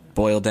that you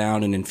boil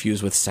down and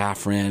infuse with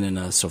saffron and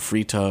a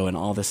sofrito and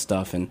all this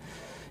stuff, and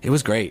it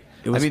was great.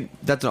 I mean,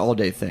 that's an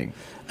all-day thing.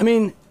 I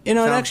mean, you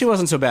know, it actually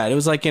wasn't so bad. It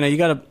was like, you know, you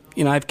gotta.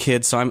 You know, I have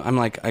kids, so I'm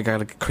like, I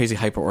got a crazy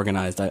hyper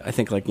organized. I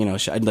think like, you know,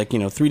 I'd like, you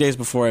know, 3 days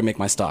before I make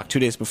my stock, 2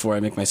 days before I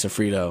make my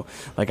sofrito.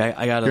 Like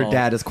I got it. Your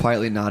dad is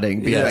quietly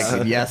nodding.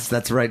 Like, yes,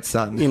 that's right,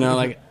 son. You know,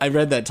 like I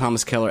read that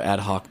Thomas Keller ad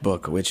hoc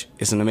book, which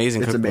is an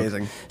amazing cookbook. It's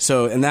amazing.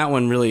 So, and that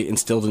one really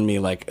instilled in me,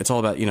 like, it's all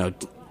about, you know,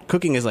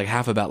 cooking is like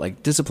half about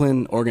like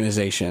discipline,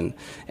 organization,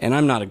 and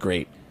I'm not a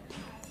great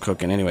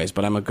cooking anyways,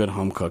 but I'm a good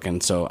home cook,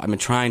 and so I've been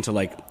trying to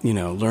like, you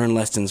know, learn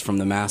lessons from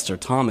the master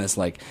Thomas,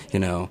 like, you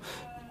know,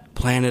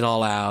 plan it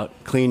all out,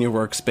 clean your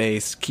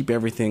workspace, keep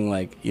everything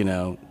like, you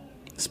know,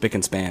 spick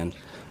and span.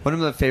 One of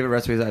the favorite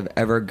recipes I've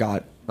ever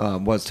got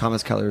was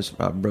Thomas Keller's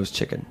roast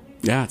chicken.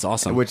 Yeah, it's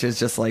awesome. Which is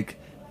just like,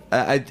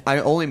 I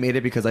only made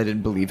it because I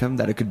didn't believe him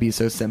that it could be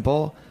so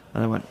simple,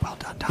 and I went, well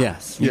done, Thomas.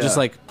 Yes, you just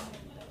like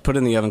put it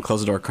in the oven, close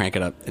the door, crank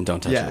it up, and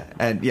don't touch it.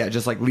 And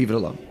just like leave it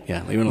alone.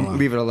 Yeah, leave it alone.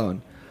 Leave it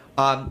alone.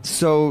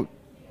 So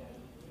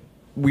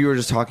we were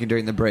just talking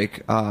during the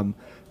break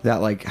that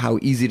like how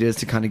easy it is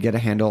to kind of get a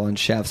handle on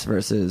chefs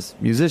versus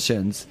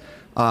musicians.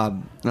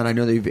 And I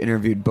know that you've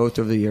interviewed both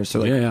over the years.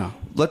 So like,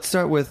 let's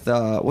start with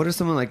what are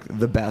some of like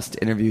the best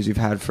interviews you've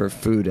had for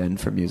food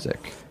and for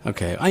music?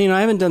 Okay, I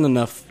haven't done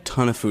enough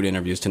ton of food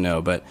interviews to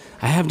know, but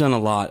I have done a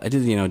lot. I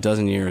did a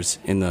dozen years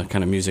in the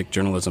kind of music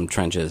journalism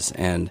trenches,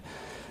 and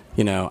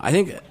I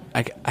think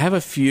I have a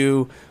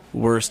few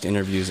worst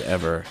interviews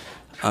ever.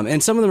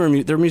 And some of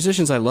them they're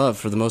musicians I love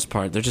for the most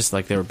part. They're just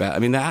like they were bad. I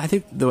mean, I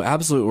think the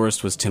absolute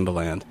worst was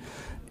Timbaland.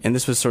 And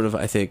this was sort of,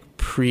 I think,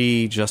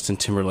 pre-Justin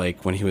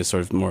Timberlake when he was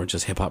sort of more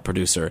just hip-hop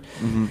producer.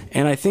 Mm-hmm.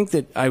 And I think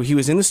that he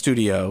was in the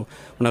studio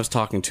when I was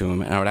talking to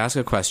him, and I would ask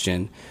a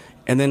question,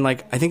 and then,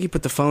 like, I think he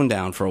put the phone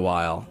down for a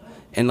while,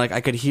 and, like,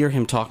 I could hear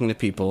him talking to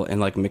people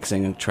and, like,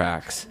 mixing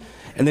tracks.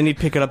 And then he'd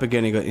pick it up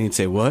again, and he'd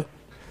say, what?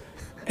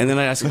 And then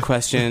I'd ask a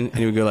question, and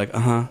he would go, like,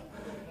 uh-huh.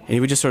 And he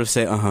would just sort of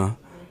say, uh-huh.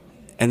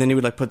 and then he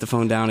would like put the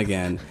phone down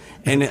again.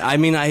 And I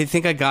mean, I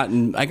think I got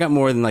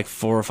more than like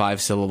 4 or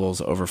 5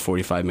 syllables over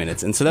 45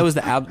 minutes, and so that was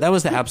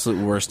the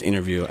absolute worst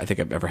interview I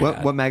think I've ever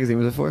had. What magazine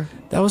was it for?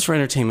 That was for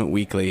Entertainment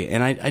Weekly,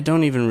 and I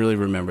don't even really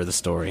remember the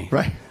story.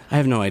 Right. I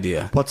have no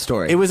idea. What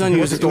story? It was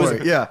unusual. What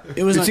story? It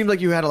It seemed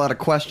like you had a lot of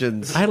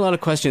questions. I had a lot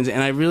of questions,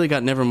 and I really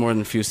got never more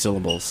than a few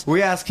syllables.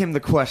 We asked him the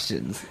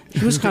questions.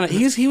 He was kind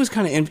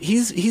of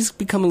he's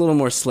become a little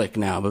more slick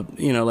now, but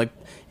like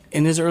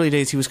in his early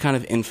days, he was kind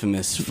of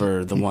infamous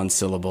for the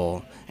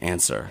 1-syllable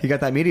answer. He got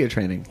that media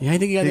training. Yeah, I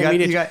think he got that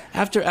media.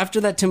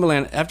 After that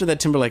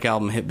Timberlake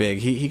album hit big,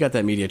 he got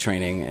that media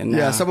training.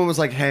 And someone was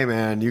like, "Hey,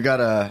 man, you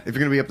gotta if you're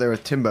gonna be up there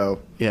with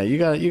Timbo, you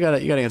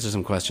gotta answer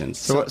some questions."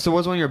 So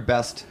what's one of your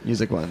best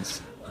music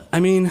ones? I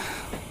mean,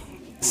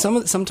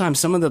 sometimes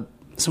some of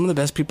the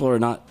best people are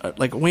not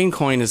like Wayne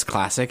Coyne is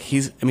classic.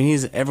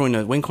 Everyone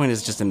knows Wayne Coyne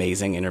is just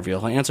amazing interview.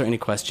 He'll answer any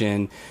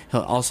question.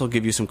 He'll also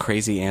give you some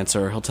crazy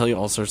answer. He'll tell you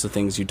all sorts of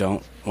things you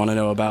don't want to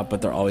know about,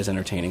 but they're always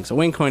entertaining. So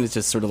Wayne Coyne is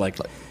just sort of like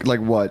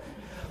what?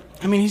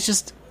 I mean, he's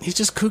just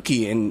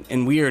kooky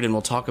and weird, and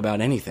will talk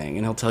about anything,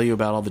 and he'll tell you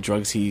about all the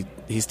drugs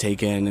he's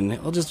taken, and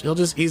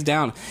he's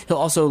down. He'll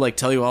also like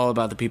tell you all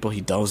about the people he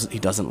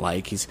doesn't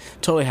like. He's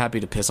totally happy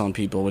to piss on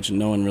people, which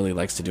no one really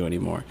likes to do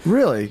anymore.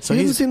 Really? So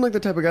he doesn't seem like the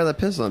type of guy that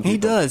pisses on people. He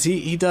does.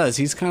 He does.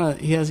 He's kind of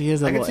he has.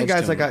 That I can see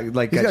guys that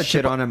got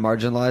shit on and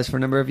marginalized for a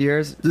number of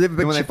years. Do they have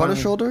a big chip on his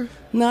shoulder?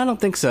 No, I don't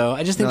think so.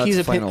 I just think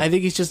I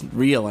think he's just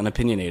real and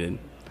opinionated.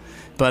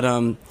 But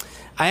I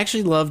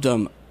actually loved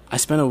I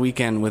spent a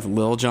weekend with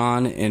Lil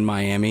Jon in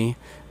Miami,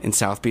 in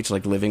South Beach,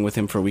 like living with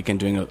him for a weekend,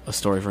 doing a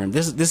story for him.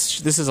 This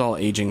is all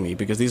aging me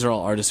because these are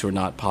all artists who are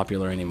not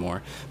popular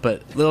anymore.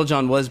 But Lil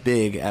Jon was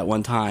big at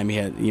one time. He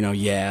had,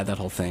 that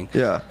whole thing.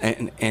 Yeah.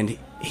 And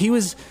it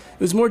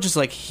was more just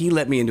like he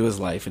let me into his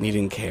life and he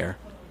didn't care.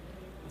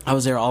 I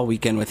was there all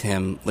weekend with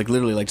him, like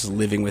literally like just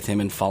living with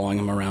him and following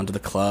him around to the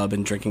club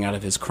and drinking out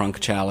of his crunk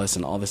chalice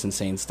and all this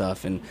insane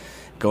stuff and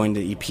going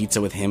to eat pizza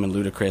with him and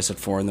Ludacris at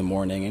 4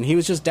 a.m. and he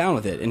was just down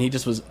with it and he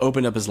just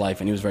opened up his life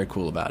and he was very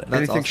cool about it.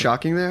 Anything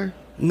shocking there?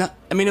 No,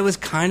 I mean it was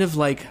kind of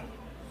like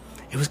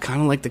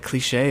the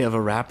cliche of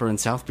a rapper in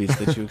South Beach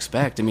that you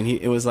expect. I mean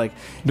it was like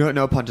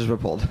no punches were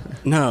pulled.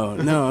 No.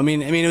 I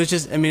mean it was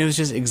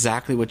just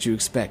exactly what you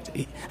expect.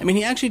 He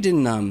actually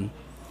didn't.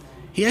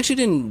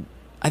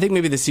 I think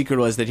maybe the secret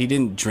was that he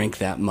didn't drink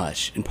that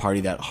much and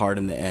party that hard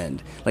in the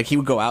end. Like he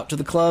would go out to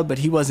the club, but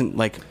he wasn't.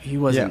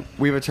 Yeah,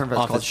 we have a term for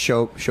it called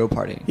show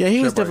partying. Yeah,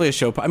 he was definitely a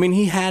show. I mean,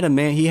 he had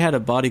a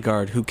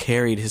bodyguard who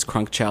carried his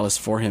crunk chalice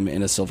for him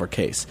in a silver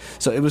case.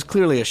 So it was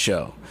clearly a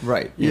show.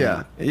 Right.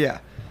 Yeah.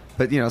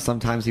 But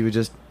sometimes he would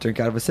just drink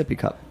out of a sippy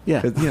cup.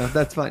 Yeah,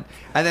 that's fine.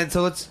 And then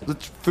so let's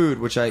food,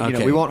 which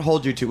we won't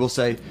hold you to. We'll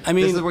say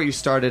this is where you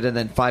started, and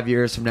then 5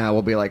 years from now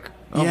we'll be like,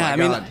 oh my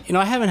God.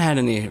 I haven't had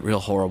any real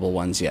horrible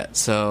ones yet,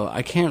 so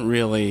I can't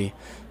really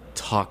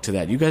talk to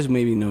that. You guys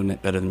maybe know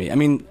better than me. I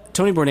mean,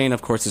 Tony Bourdain,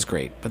 of course, is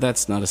great, but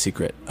that's not a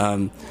secret.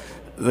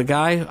 The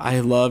guy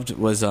I loved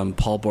was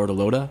Paul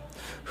Bortolotta,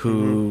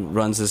 who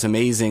runs this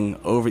amazing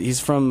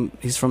he's from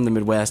the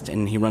Midwest,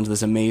 and he runs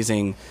this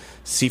amazing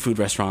seafood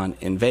restaurant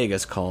in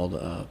Vegas called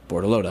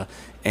Bortolotta,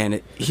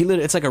 and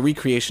it's like a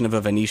recreation of a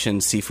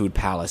Venetian seafood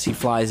palace. He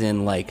flies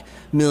in like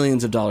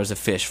millions of dollars of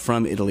fish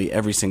from Italy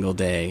every single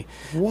day.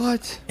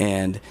 What?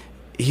 And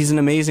he's an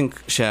amazing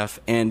chef,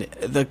 and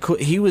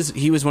he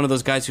was one of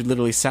those guys who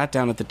literally sat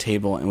down at the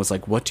table and was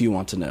like, "What do you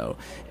want to know?"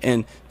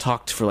 and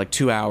talked for like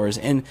 2 hours,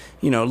 and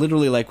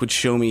literally like would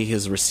show me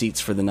his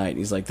receipts for the night.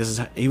 He's like,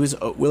 he was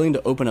willing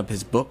to open up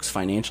his books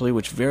financially,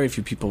 which very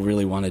few people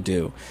really want to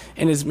do,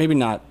 and is maybe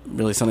not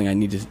really something I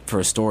needed for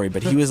a story.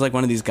 But he was like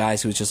one of these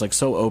guys who was just like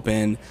so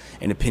open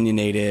and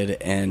opinionated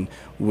and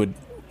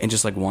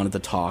just like wanted to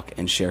talk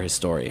and share his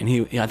story.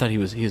 And I thought he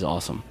was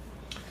awesome.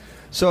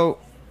 So,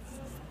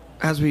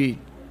 as we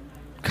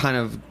kind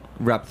of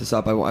wrap this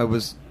up, I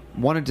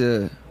wanted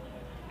to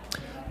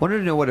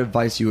know what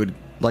advice you would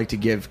like to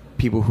give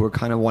people who are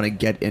kind of want to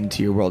get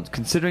into your world,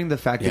 considering the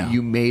fact that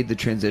you made the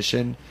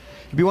transition.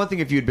 It'd be one thing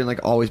if you'd been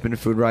like always been a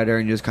food writer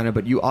and you just kind of,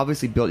 but you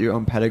obviously built your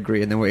own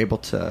pedigree and then were able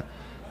to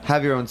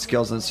have your own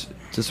skills and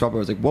to swap. I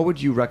was like, what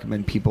would you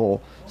recommend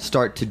people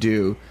start to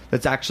do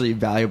that's actually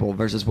valuable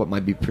versus what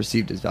might be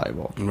perceived as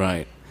valuable?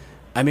 Right.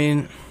 I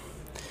mean,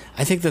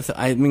 I think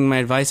my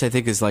advice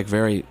is like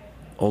very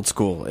old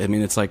school. I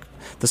mean, it's like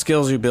the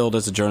skills you build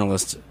as a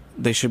journalist,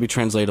 they should be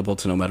translatable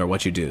to no matter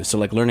what you do. So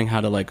like learning how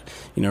to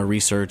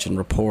research and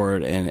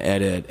report and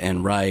edit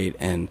and write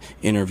and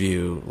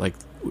interview, like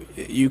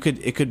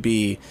it could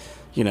be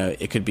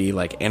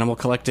like Animal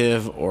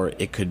Collective, or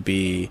it could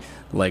be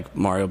like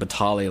Mario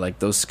Batali. Like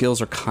those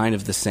skills are kind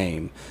of the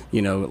same,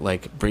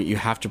 you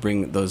have to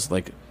bring those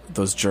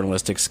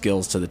journalistic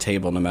skills to the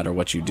table no matter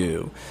what you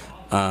do.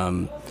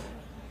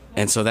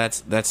 And so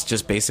that's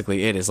just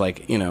basically it. Is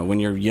like, when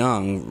you're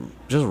young,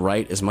 just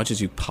write as much as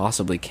you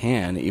possibly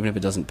can, even if it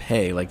doesn't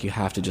pay. Like, you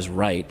have to just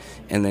write,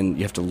 and then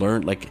you have to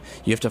learn. Like,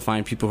 you have to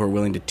find people who are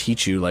willing to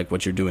teach you like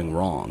what you're doing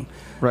wrong.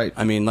 Right.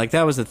 I mean, like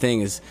that was the thing.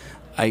 Is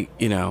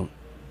when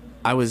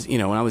I was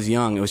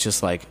young, it was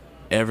just like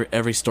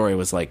every story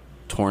was like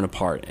torn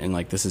apart and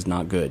like, this is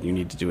not good, you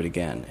need to do it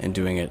again. And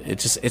doing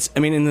it's I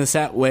mean, in this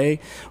that way,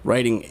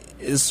 writing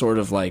is sort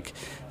of like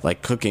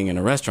cooking in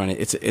a restaurant.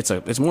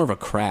 It's more of a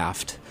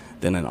craft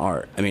than an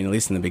art. I mean, at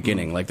least in the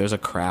beginning, like there's a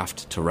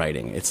craft to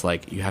writing. It's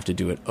like you have to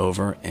do it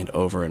over and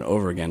over and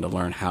over again to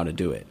learn how to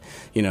do it.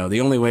 You know,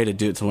 the only way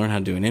to learn how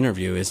to do an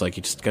interview is like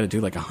you just got to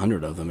do like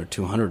 100 of them or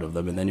 200 of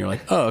them, and then you're like,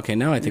 oh, okay,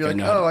 now I think I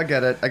know. Oh, I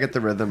get it. I get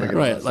the rhythm. I get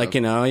right, like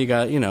you know, you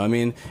got I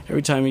mean,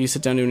 every time you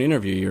sit down to an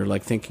interview, you're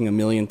like thinking a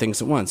million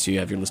things at once. You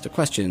have your list of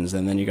questions,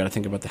 and then you got to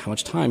think about how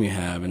much time you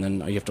have, and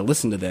then you have to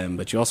listen to them,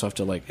 but you also have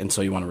to and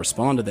so you want to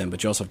respond to them,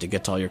 but you also have to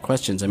get to all your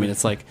questions. I mean,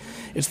 it's like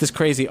it's this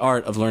crazy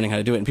art of learning how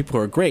to do it, and people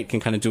who are great can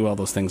kind of do all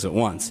those things at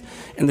once.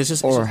 And there's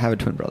just have a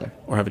twin brother.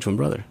 Or have a twin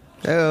brother.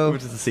 Oh,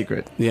 which is a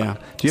secret. Yeah.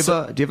 Do you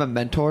have a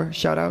mentor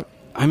shout out?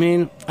 I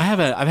mean, I've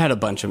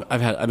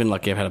been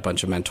lucky. I've had a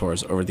bunch of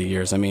mentors over the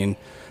years. I mean,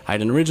 I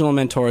had an original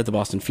mentor at the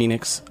Boston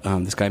Phoenix,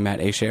 this guy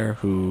Matt Asher,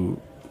 who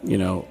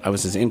I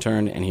was his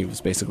intern, and he was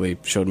basically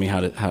showed me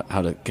how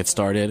to get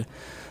started.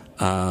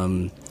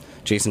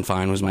 Jason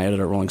Fine was my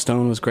editor at Rolling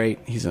Stone. Was great.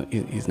 He's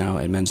now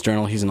at Men's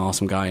Journal. He's an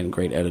awesome guy and a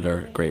great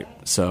editor. Great.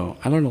 So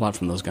I learned a lot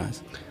from those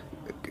guys.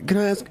 Can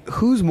I ask,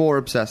 who's more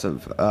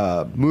obsessive?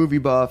 Movie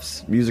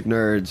buffs, music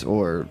nerds,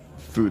 or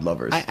food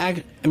lovers?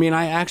 I mean,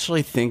 I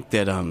actually think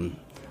that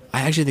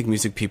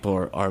music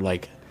people are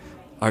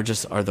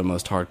the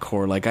most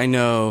hardcore. Like I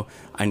know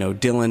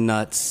Dylan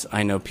nuts.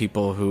 I know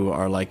people who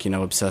are like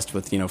obsessed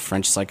with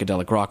French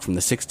psychedelic rock from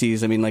the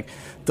 '60s. I mean, like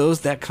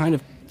that kind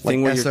of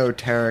thing, like where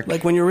esoteric.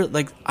 Like when you're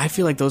like, I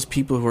feel like those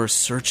people who are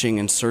searching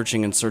and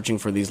searching and searching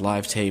for these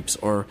live tapes.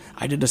 Or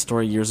I did a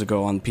story years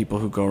ago on people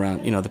who go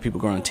around, the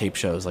people who go around tape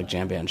shows, like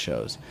jam band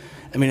shows.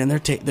 I mean, and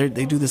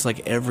they do this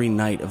like every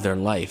night of their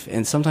life,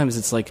 and sometimes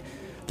it's like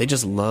they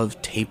just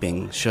love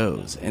taping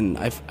shows. And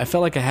I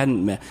felt like I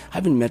haven't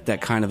met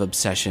that kind of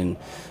obsession.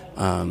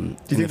 Do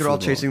you think they're all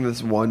chasing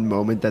this one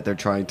moment that they're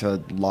trying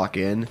to lock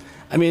in?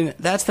 I mean,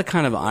 that's the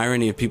kind of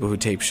irony of people who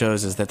tape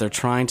shows, is that they're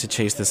trying to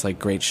chase this like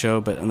great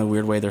show, but in the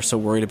weird way they're so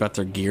worried about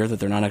their gear that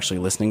they're not actually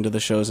listening to the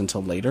shows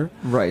until later.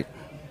 Right.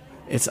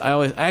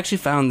 I actually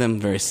found them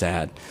very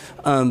sad.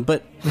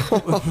 But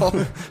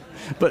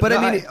But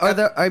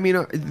I mean,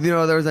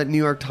 there was that New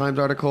York Times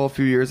article a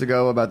few years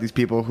ago about these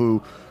people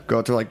who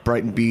go to like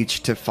Brighton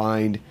Beach to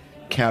find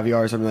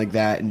caviar or something like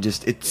that, and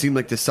just it seemed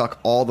like to suck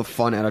all the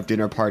fun out of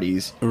dinner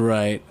parties.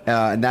 Right.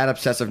 And that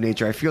obsessive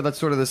nature, I feel that's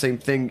sort of the same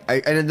thing.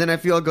 And then I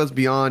feel it goes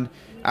beyond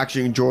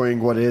actually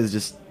enjoying what is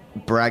just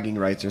bragging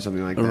rights or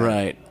something like that.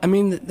 Right. I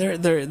mean,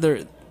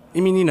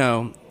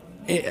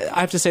 I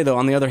have to say though,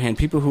 on the other hand,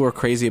 people who are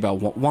crazy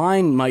about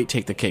wine might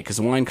take the cake, because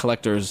wine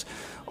collectors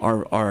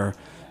are.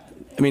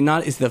 I mean,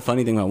 is the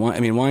funny thing about wine. I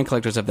mean, wine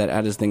collectors have that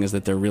added thing, is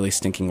that they're really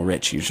stinking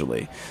rich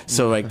usually.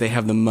 So like they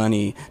have the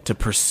money to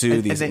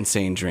pursue these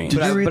insane dreams.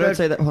 But I would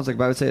say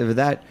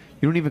that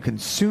you don't even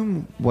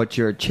consume what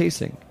you're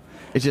chasing.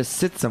 It just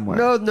sits somewhere.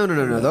 No.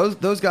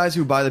 Those guys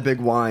who buy the big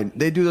wine,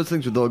 they do those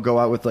things where they'll go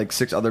out with like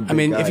 6 other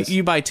big guys. If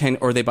you buy 10,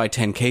 or they buy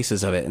 10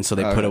 cases of it, and so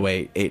they put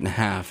away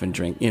 8.5 and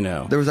drink,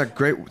 There was that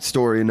great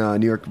story in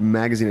New York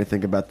Magazine, I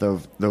think, about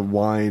the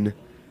wine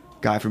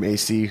guy from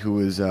AC who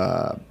was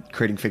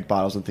creating fake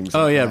bottles and things.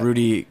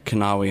 Rudy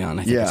Kanawian,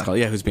 I think it's called.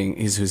 Yeah,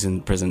 who's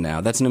in prison now.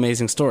 That's an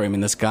amazing story. I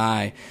mean, this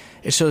guy,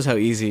 it shows how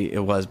easy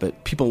it was,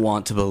 but people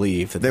want to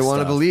believe that they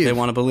want to believe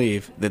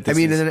that this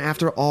and then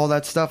after all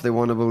that stuff, they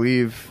want to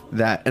believe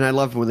that. And I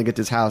love when they get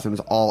to his house, and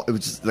it was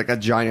just like a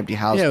giant empty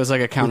house. Yeah, it was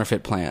like a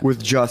counterfeit plant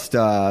with just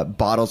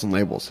bottles and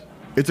labels.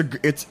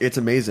 It's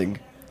amazing.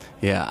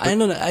 Yeah, I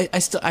don't know.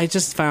 I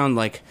just found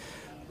like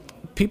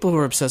people who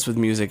are obsessed with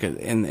music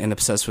and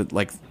obsessed with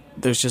like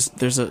there's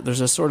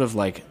a sort of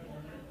like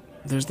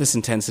there's this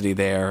intensity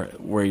there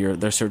where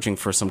they're searching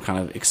for some kind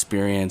of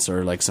experience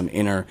or like some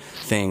inner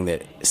thing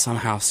that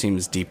somehow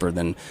seems deeper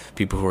than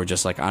people who are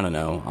just like, I don't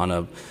know, on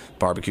a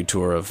barbecue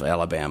tour of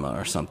Alabama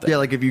or something. Yeah,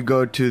 like if you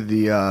go to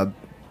the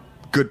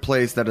good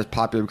place that is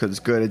popular because it's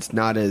good, it's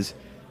not as,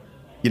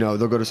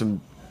 they'll go to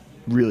some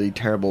really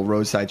terrible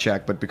roadside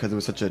shack, but because it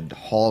was such a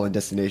haul and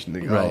destination,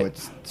 they go, right. Oh,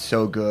 it's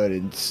so good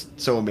and it's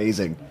so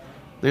amazing.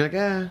 And you're like,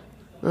 I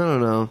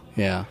don't know.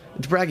 Yeah.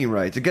 It's bragging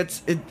rights. It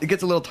gets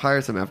a little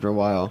tiresome after a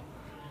while.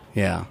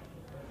 Yeah.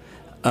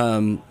 But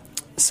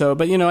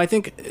I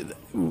think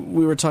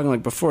we were talking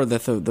like before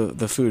that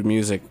the food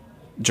music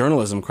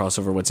journalism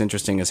crossover. What's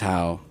interesting is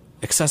how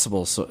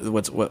accessible. So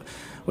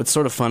what's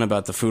sort of fun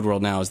about the food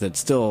world now is that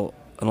still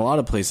in a lot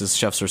of places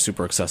chefs are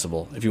super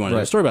accessible. If you want to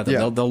know a story about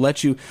them, they'll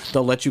let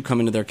you come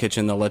into their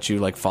kitchen. They'll let you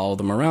like follow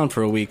them around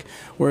for a week.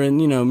 Where in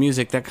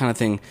music, that kind of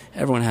thing,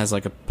 everyone has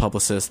like a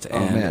publicist,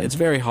 and it's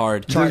very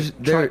hard.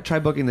 Try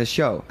booking this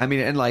show. I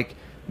mean, and like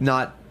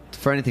not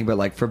for anything, but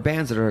like for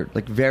bands that are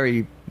like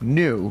very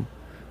new,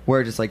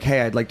 where just like,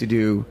 hey, I'd like to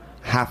do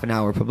half an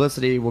hour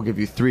publicity. We'll give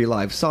you 3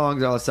 live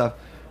songs, all that stuff.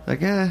 Like,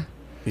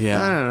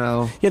 Yeah. I don't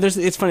know. Yeah,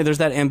 it's funny. There's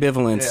that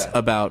ambivalence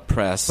about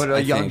press. But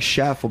a young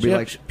chef will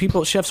be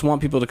chefs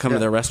want people to come to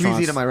their restaurants.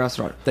 Please eat at my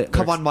restaurant.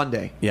 Come on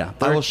Monday. Yeah,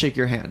 I will shake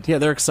your hand. Yeah,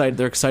 they're excited.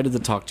 They're excited to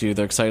talk to you.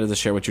 They're excited to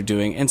share what you're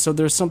doing. And so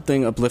there's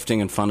something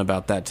uplifting and fun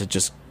about that, to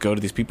just go to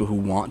these people who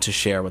want to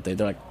share what they're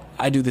like.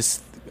 I do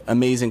this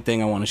amazing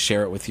thing. I want to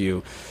share it with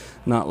you.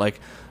 Not like,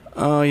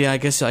 oh yeah, I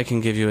guess I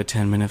can give you a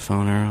 10-minute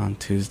phoner on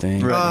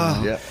Tuesday.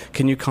 Right. Yeah.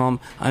 Can you call?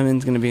 I'm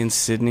going to be in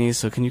Sydney,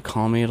 so can you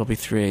call me? It'll be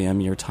 3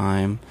 a.m. your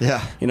time.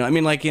 Yeah. I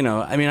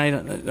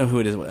don't know who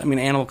it is.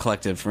 Animal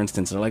Collective, for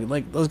instance, they're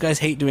like those guys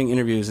hate doing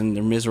interviews and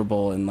they're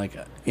miserable and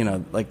they're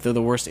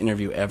the worst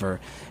interview ever.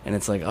 And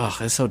it's like, oh,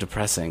 it's so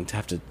depressing to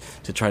have to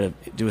try to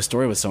do a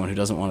story with someone who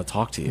doesn't want to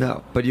talk to you.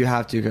 No, but you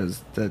have to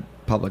because the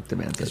public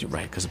demands it. You're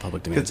right, because the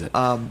public demands it.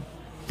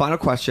 Final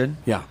question.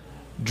 Yeah.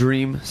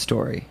 Dream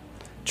story.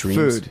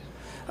 Dreams. Food.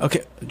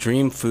 Okay,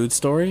 dream food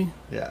story.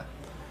 Yeah.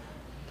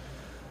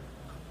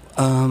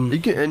 You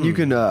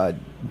can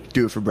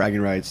do it for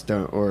bragging rights.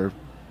 Don't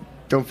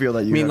feel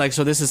that you.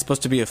 So this is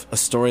supposed to be a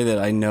story that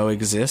I know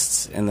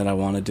exists and that I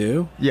want to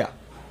do. Yeah.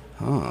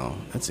 Oh,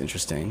 that's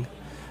interesting.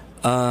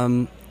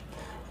 I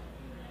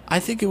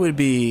think it would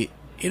be.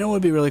 What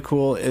would be really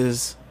cool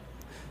is,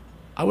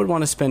 I would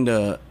want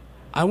to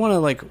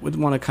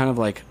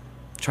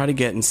try to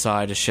get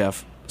inside a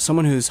chef,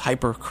 someone who's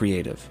hyper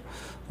creative.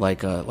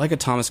 Like a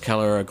Thomas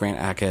Keller or a Grant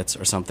Achatz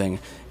or something,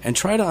 and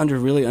try to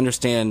really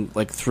understand,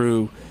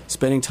 through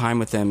spending time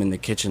with them in the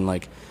kitchen,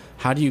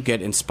 how do you get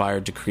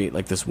inspired to create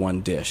this one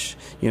dish,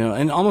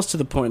 and almost to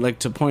the point,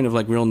 of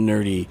real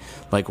nerdy,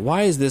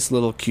 why is this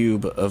little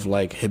cube of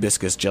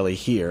hibiscus jelly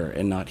here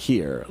and not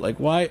here?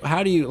 Why?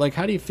 How do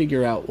you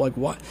figure out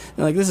what?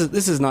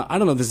 This is not. I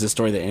don't know if this is a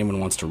story that anyone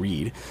wants to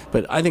read,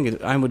 but I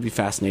think I would be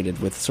fascinated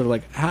with sort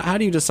of how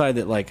do you decide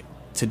that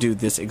to do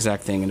this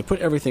exact thing and to put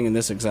everything in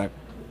this exact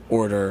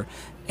order,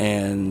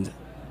 and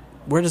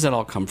where does that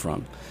all come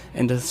from,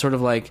 and to sort of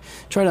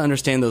try to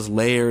understand those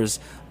layers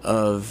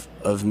of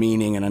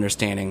meaning and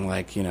understanding.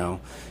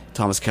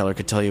 Thomas Keller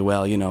could tell you,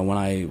 well, when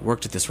I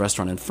worked at this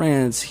restaurant in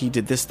France, he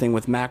did this thing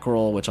with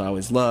mackerel, which I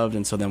always loved,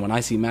 and so then when I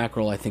see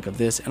mackerel, I think of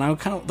this, and I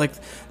kind of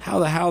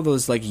how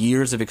those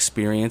years of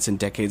experience and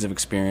decades of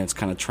experience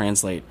kind of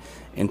translate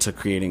into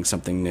creating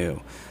something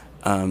new.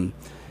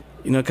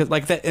 Because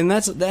that, and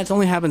that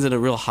only happens at a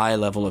real high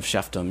level of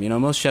chefdom.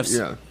 Most chefs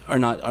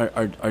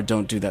are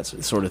don't do that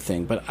sort of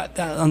thing. But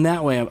on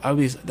that way,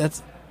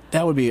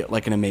 that would be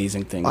an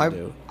amazing thing to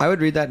do. I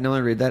would read that, and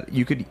only read that.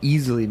 You could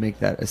easily make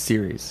that a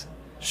series.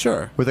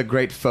 Sure. With a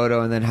great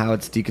photo and then how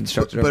it's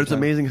deconstructed. But it's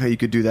amazing how you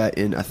could do that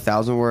in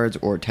 1,000 words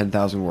or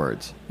 10,000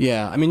 words.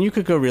 Yeah, you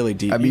could go really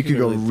deep. You could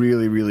go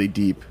really, really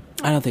deep.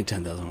 I don't think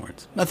 10,000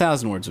 words.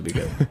 1,000 words would be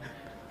good.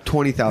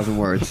 20,000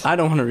 words. I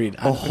don't want to read.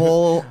 A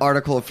whole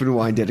article of Food and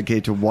Wine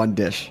dedicated to one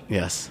dish.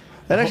 Yes.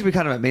 That'd actually be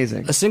kind of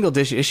amazing. A single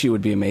dish issue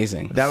would be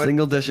amazing.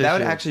 Single dish issue. That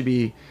would actually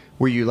be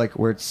where you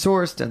where it's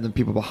sourced and the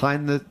people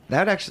behind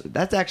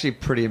that's actually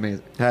pretty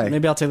amazing. Hey.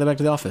 Maybe I'll take that back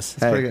to the office.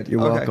 It's pretty good. You're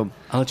welcome.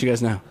 I'll let you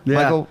guys know.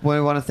 Yeah. Michael,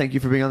 we want to thank you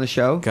for being on the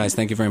show. Guys,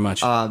 thank you very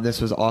much. This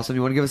was awesome.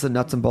 You want to give us the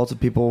nuts and bolts of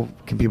people?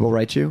 Can people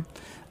write you?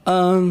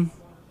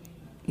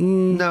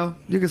 No,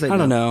 you can say I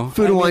don't know.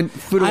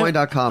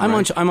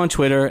 Foodandwine.com. I'm on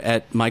Twitter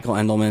at Michael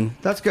Endelman.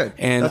 That's good.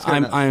 And That's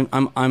good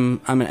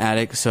I'm an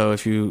addict, so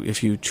if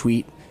you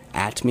tweet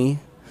at me,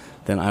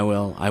 then I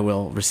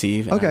will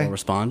receive and I will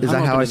respond. Is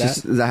that how it's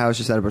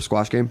just set up a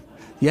squash game?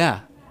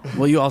 Yeah.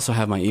 Well, you also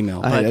have my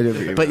email.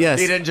 But yes.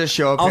 He didn't just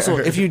show up. Also,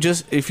 if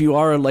you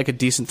are a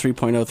decent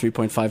 3.0,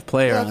 3.5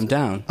 player, I'm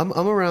down. I'm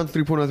around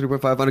 3.0,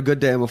 3.5. On a good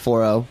day, I'm a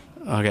 4.0.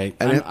 Okay.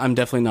 And I'm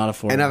definitely not a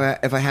 4.0. And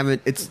if I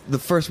haven't, it's the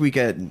first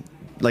weekend,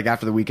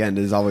 after the weekend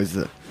is always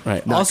the...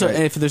 Right. Also,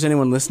 if there's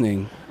anyone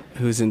listening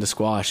who's into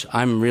squash,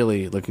 I'm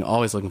really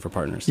always looking for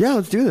partners. Yeah,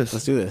 let's do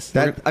this.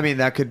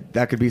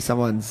 That could be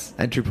someone's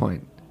entry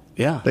point.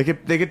 Yeah, they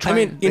could try.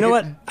 you know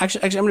what?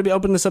 Actually, I'm going to be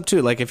opening this up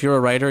too. If you're a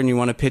writer and you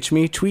want to pitch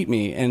me, tweet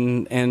me.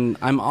 And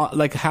I'm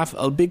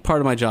a big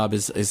part of my job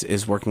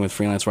is working with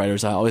freelance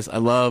writers. I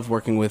love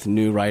working with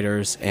new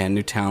writers and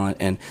new talent.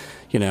 And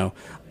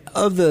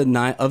of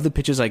the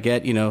pitches I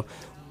get,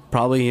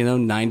 probably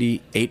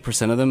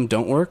 98% of them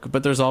don't work,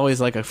 but there's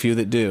always a few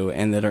that do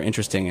and that are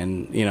interesting.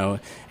 And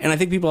and I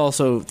think people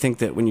also think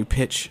that when you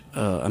pitch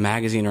a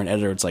magazine or an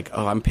editor, it's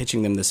oh, I'm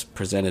pitching them this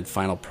presented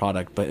final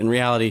product, but in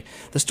reality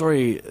the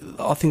story,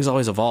 all things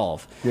always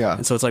evolve. Yeah.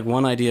 And so it's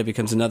one idea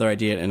becomes another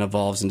idea and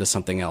evolves into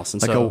something else.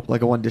 And so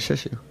a one dish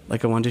issue.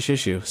 Like a one dish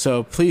issue.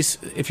 So please,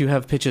 if you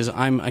have pitches,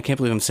 I can't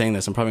believe I'm saying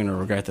this, I'm probably going to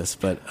regret this,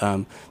 but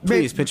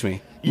please pitch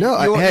me. You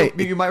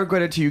might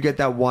regret it till you get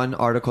that one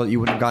article that you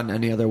wouldn't have gotten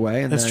any other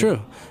way. And That's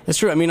true.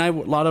 A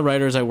lot of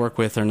writers I work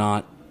with are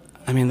not.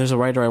 There's a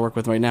writer I work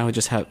with right now who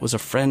just was a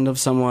friend of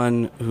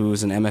someone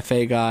who's an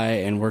MFA guy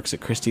and works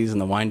at Christie's in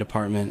the wine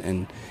department,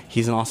 and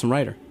he's an awesome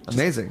writer.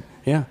 Amazing.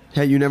 Yeah.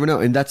 Hey, you never know.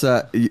 And that's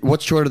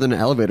what's shorter than an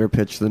elevator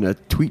pitch than a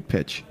tweet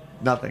pitch?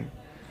 Nothing.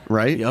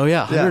 right? Oh,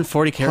 yeah.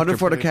 140 characters.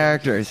 140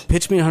 characters.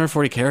 Pitch me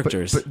 140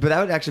 characters. But that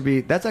would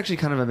actually that's actually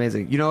kind of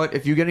amazing. You know what?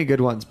 If you get any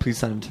good ones, please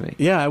send them to me.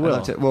 Yeah, I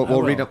will.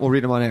 We'll read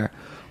them on air.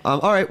 All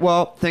right.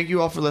 Well, thank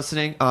you all for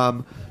listening.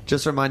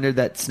 Just a reminder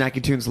that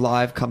Snacky Tunes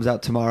Live comes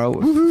out tomorrow.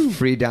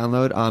 Free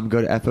download.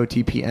 Go to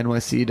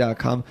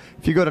fotpnyc.com.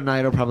 If you go tonight,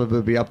 it'll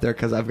probably be up there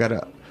because I've got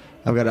to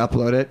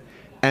upload it.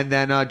 And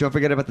then don't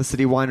forget about the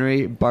City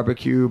Winery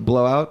Barbecue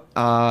Blowout.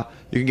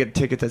 You can get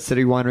tickets at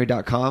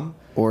citywinery.com.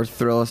 Or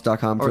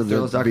Thrillist.com for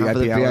the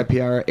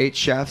VIP hour. 8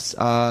 chefs.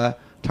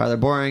 Tyler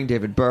Boring,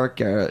 David Burke,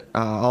 Garrett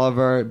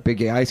Oliver, Big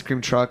Gay Ice Cream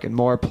Truck, and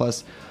more.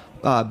 Plus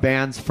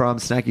bands from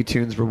Snacky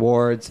Tunes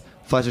Rewards,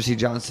 Fletcher C.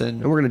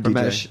 Johnson, and we're going to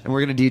DJ. And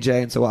we're going to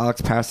DJ, and so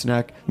Alex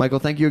Pasternak. Michael,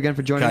 thank you again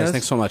for joining us. Guys,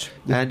 thanks so much.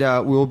 And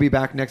we will be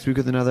back next week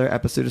with another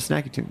episode of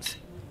Snacky Tunes.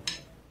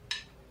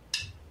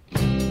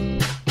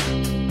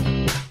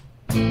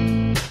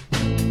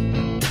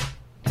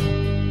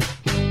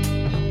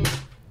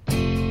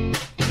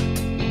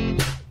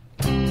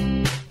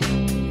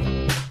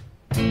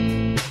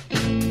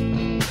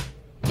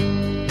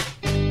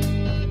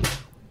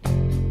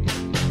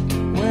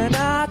 When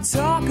I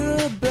talk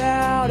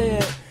about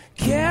it,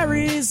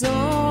 carries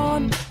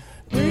on,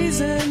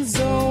 reasons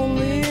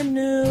only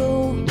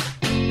new.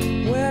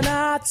 When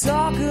I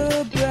talk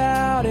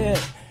about it,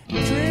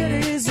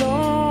 treaties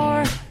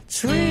or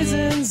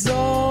treasons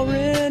all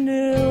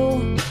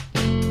renew.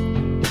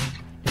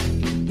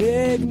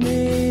 Beg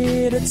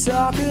me to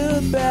talk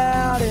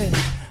about it,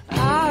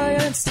 I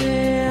can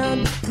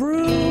stand to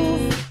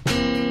prove.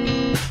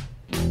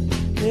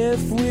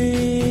 If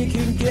we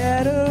can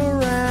get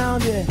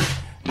around it,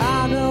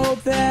 I know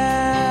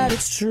that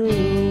it's true.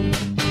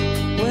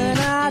 When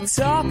I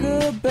talk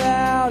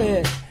about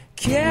it,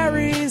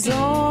 carries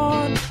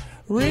on,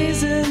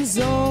 reasons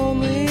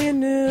only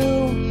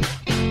new.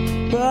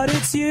 But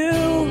it's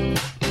you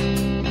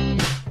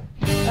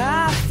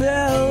I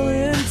fell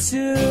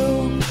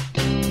into.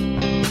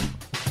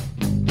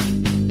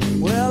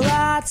 Well,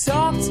 I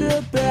talked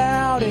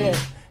about it,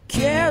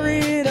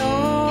 carried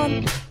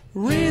on,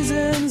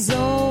 reasons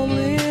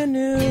only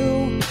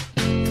new.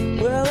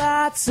 Well,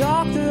 I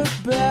talked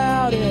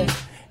about it,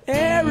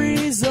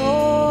 Aries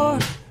or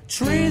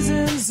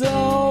treasons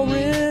all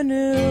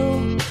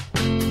renew.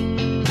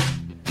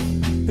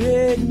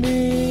 Beg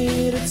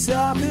me to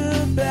talk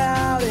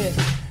about it,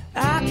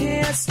 I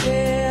can't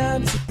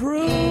stand to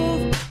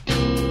prove.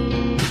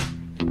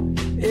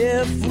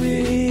 If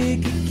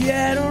we could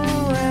get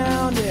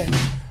around it,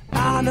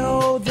 I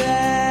know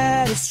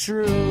that it's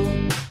true.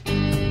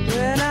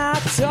 When I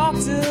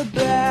talked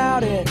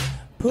about it,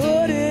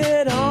 put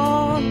it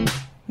on,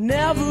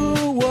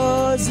 never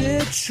was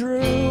it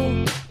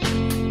true.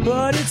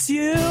 But it's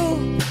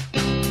you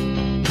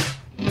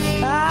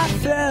I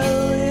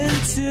fell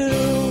into.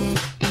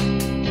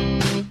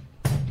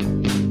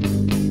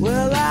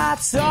 Well, I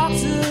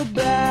talked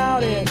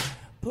about it.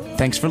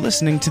 Thanks for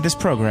listening to this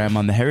program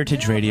on the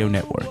Heritage Radio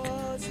Network.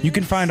 You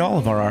can find all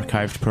of our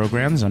archived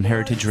programs on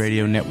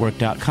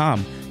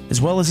heritageradionetwork.com,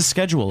 as well as a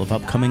schedule of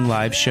upcoming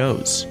live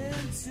shows.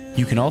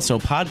 You can also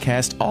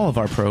podcast all of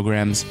our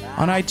programs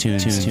on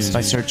iTunes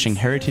by searching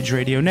Heritage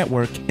Radio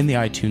Network in the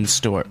iTunes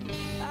Store.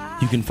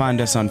 You can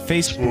find us on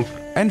Facebook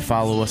and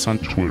follow us on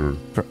Twitter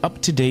for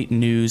up-to-date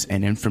news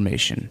and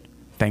information.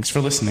 Thanks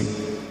for listening.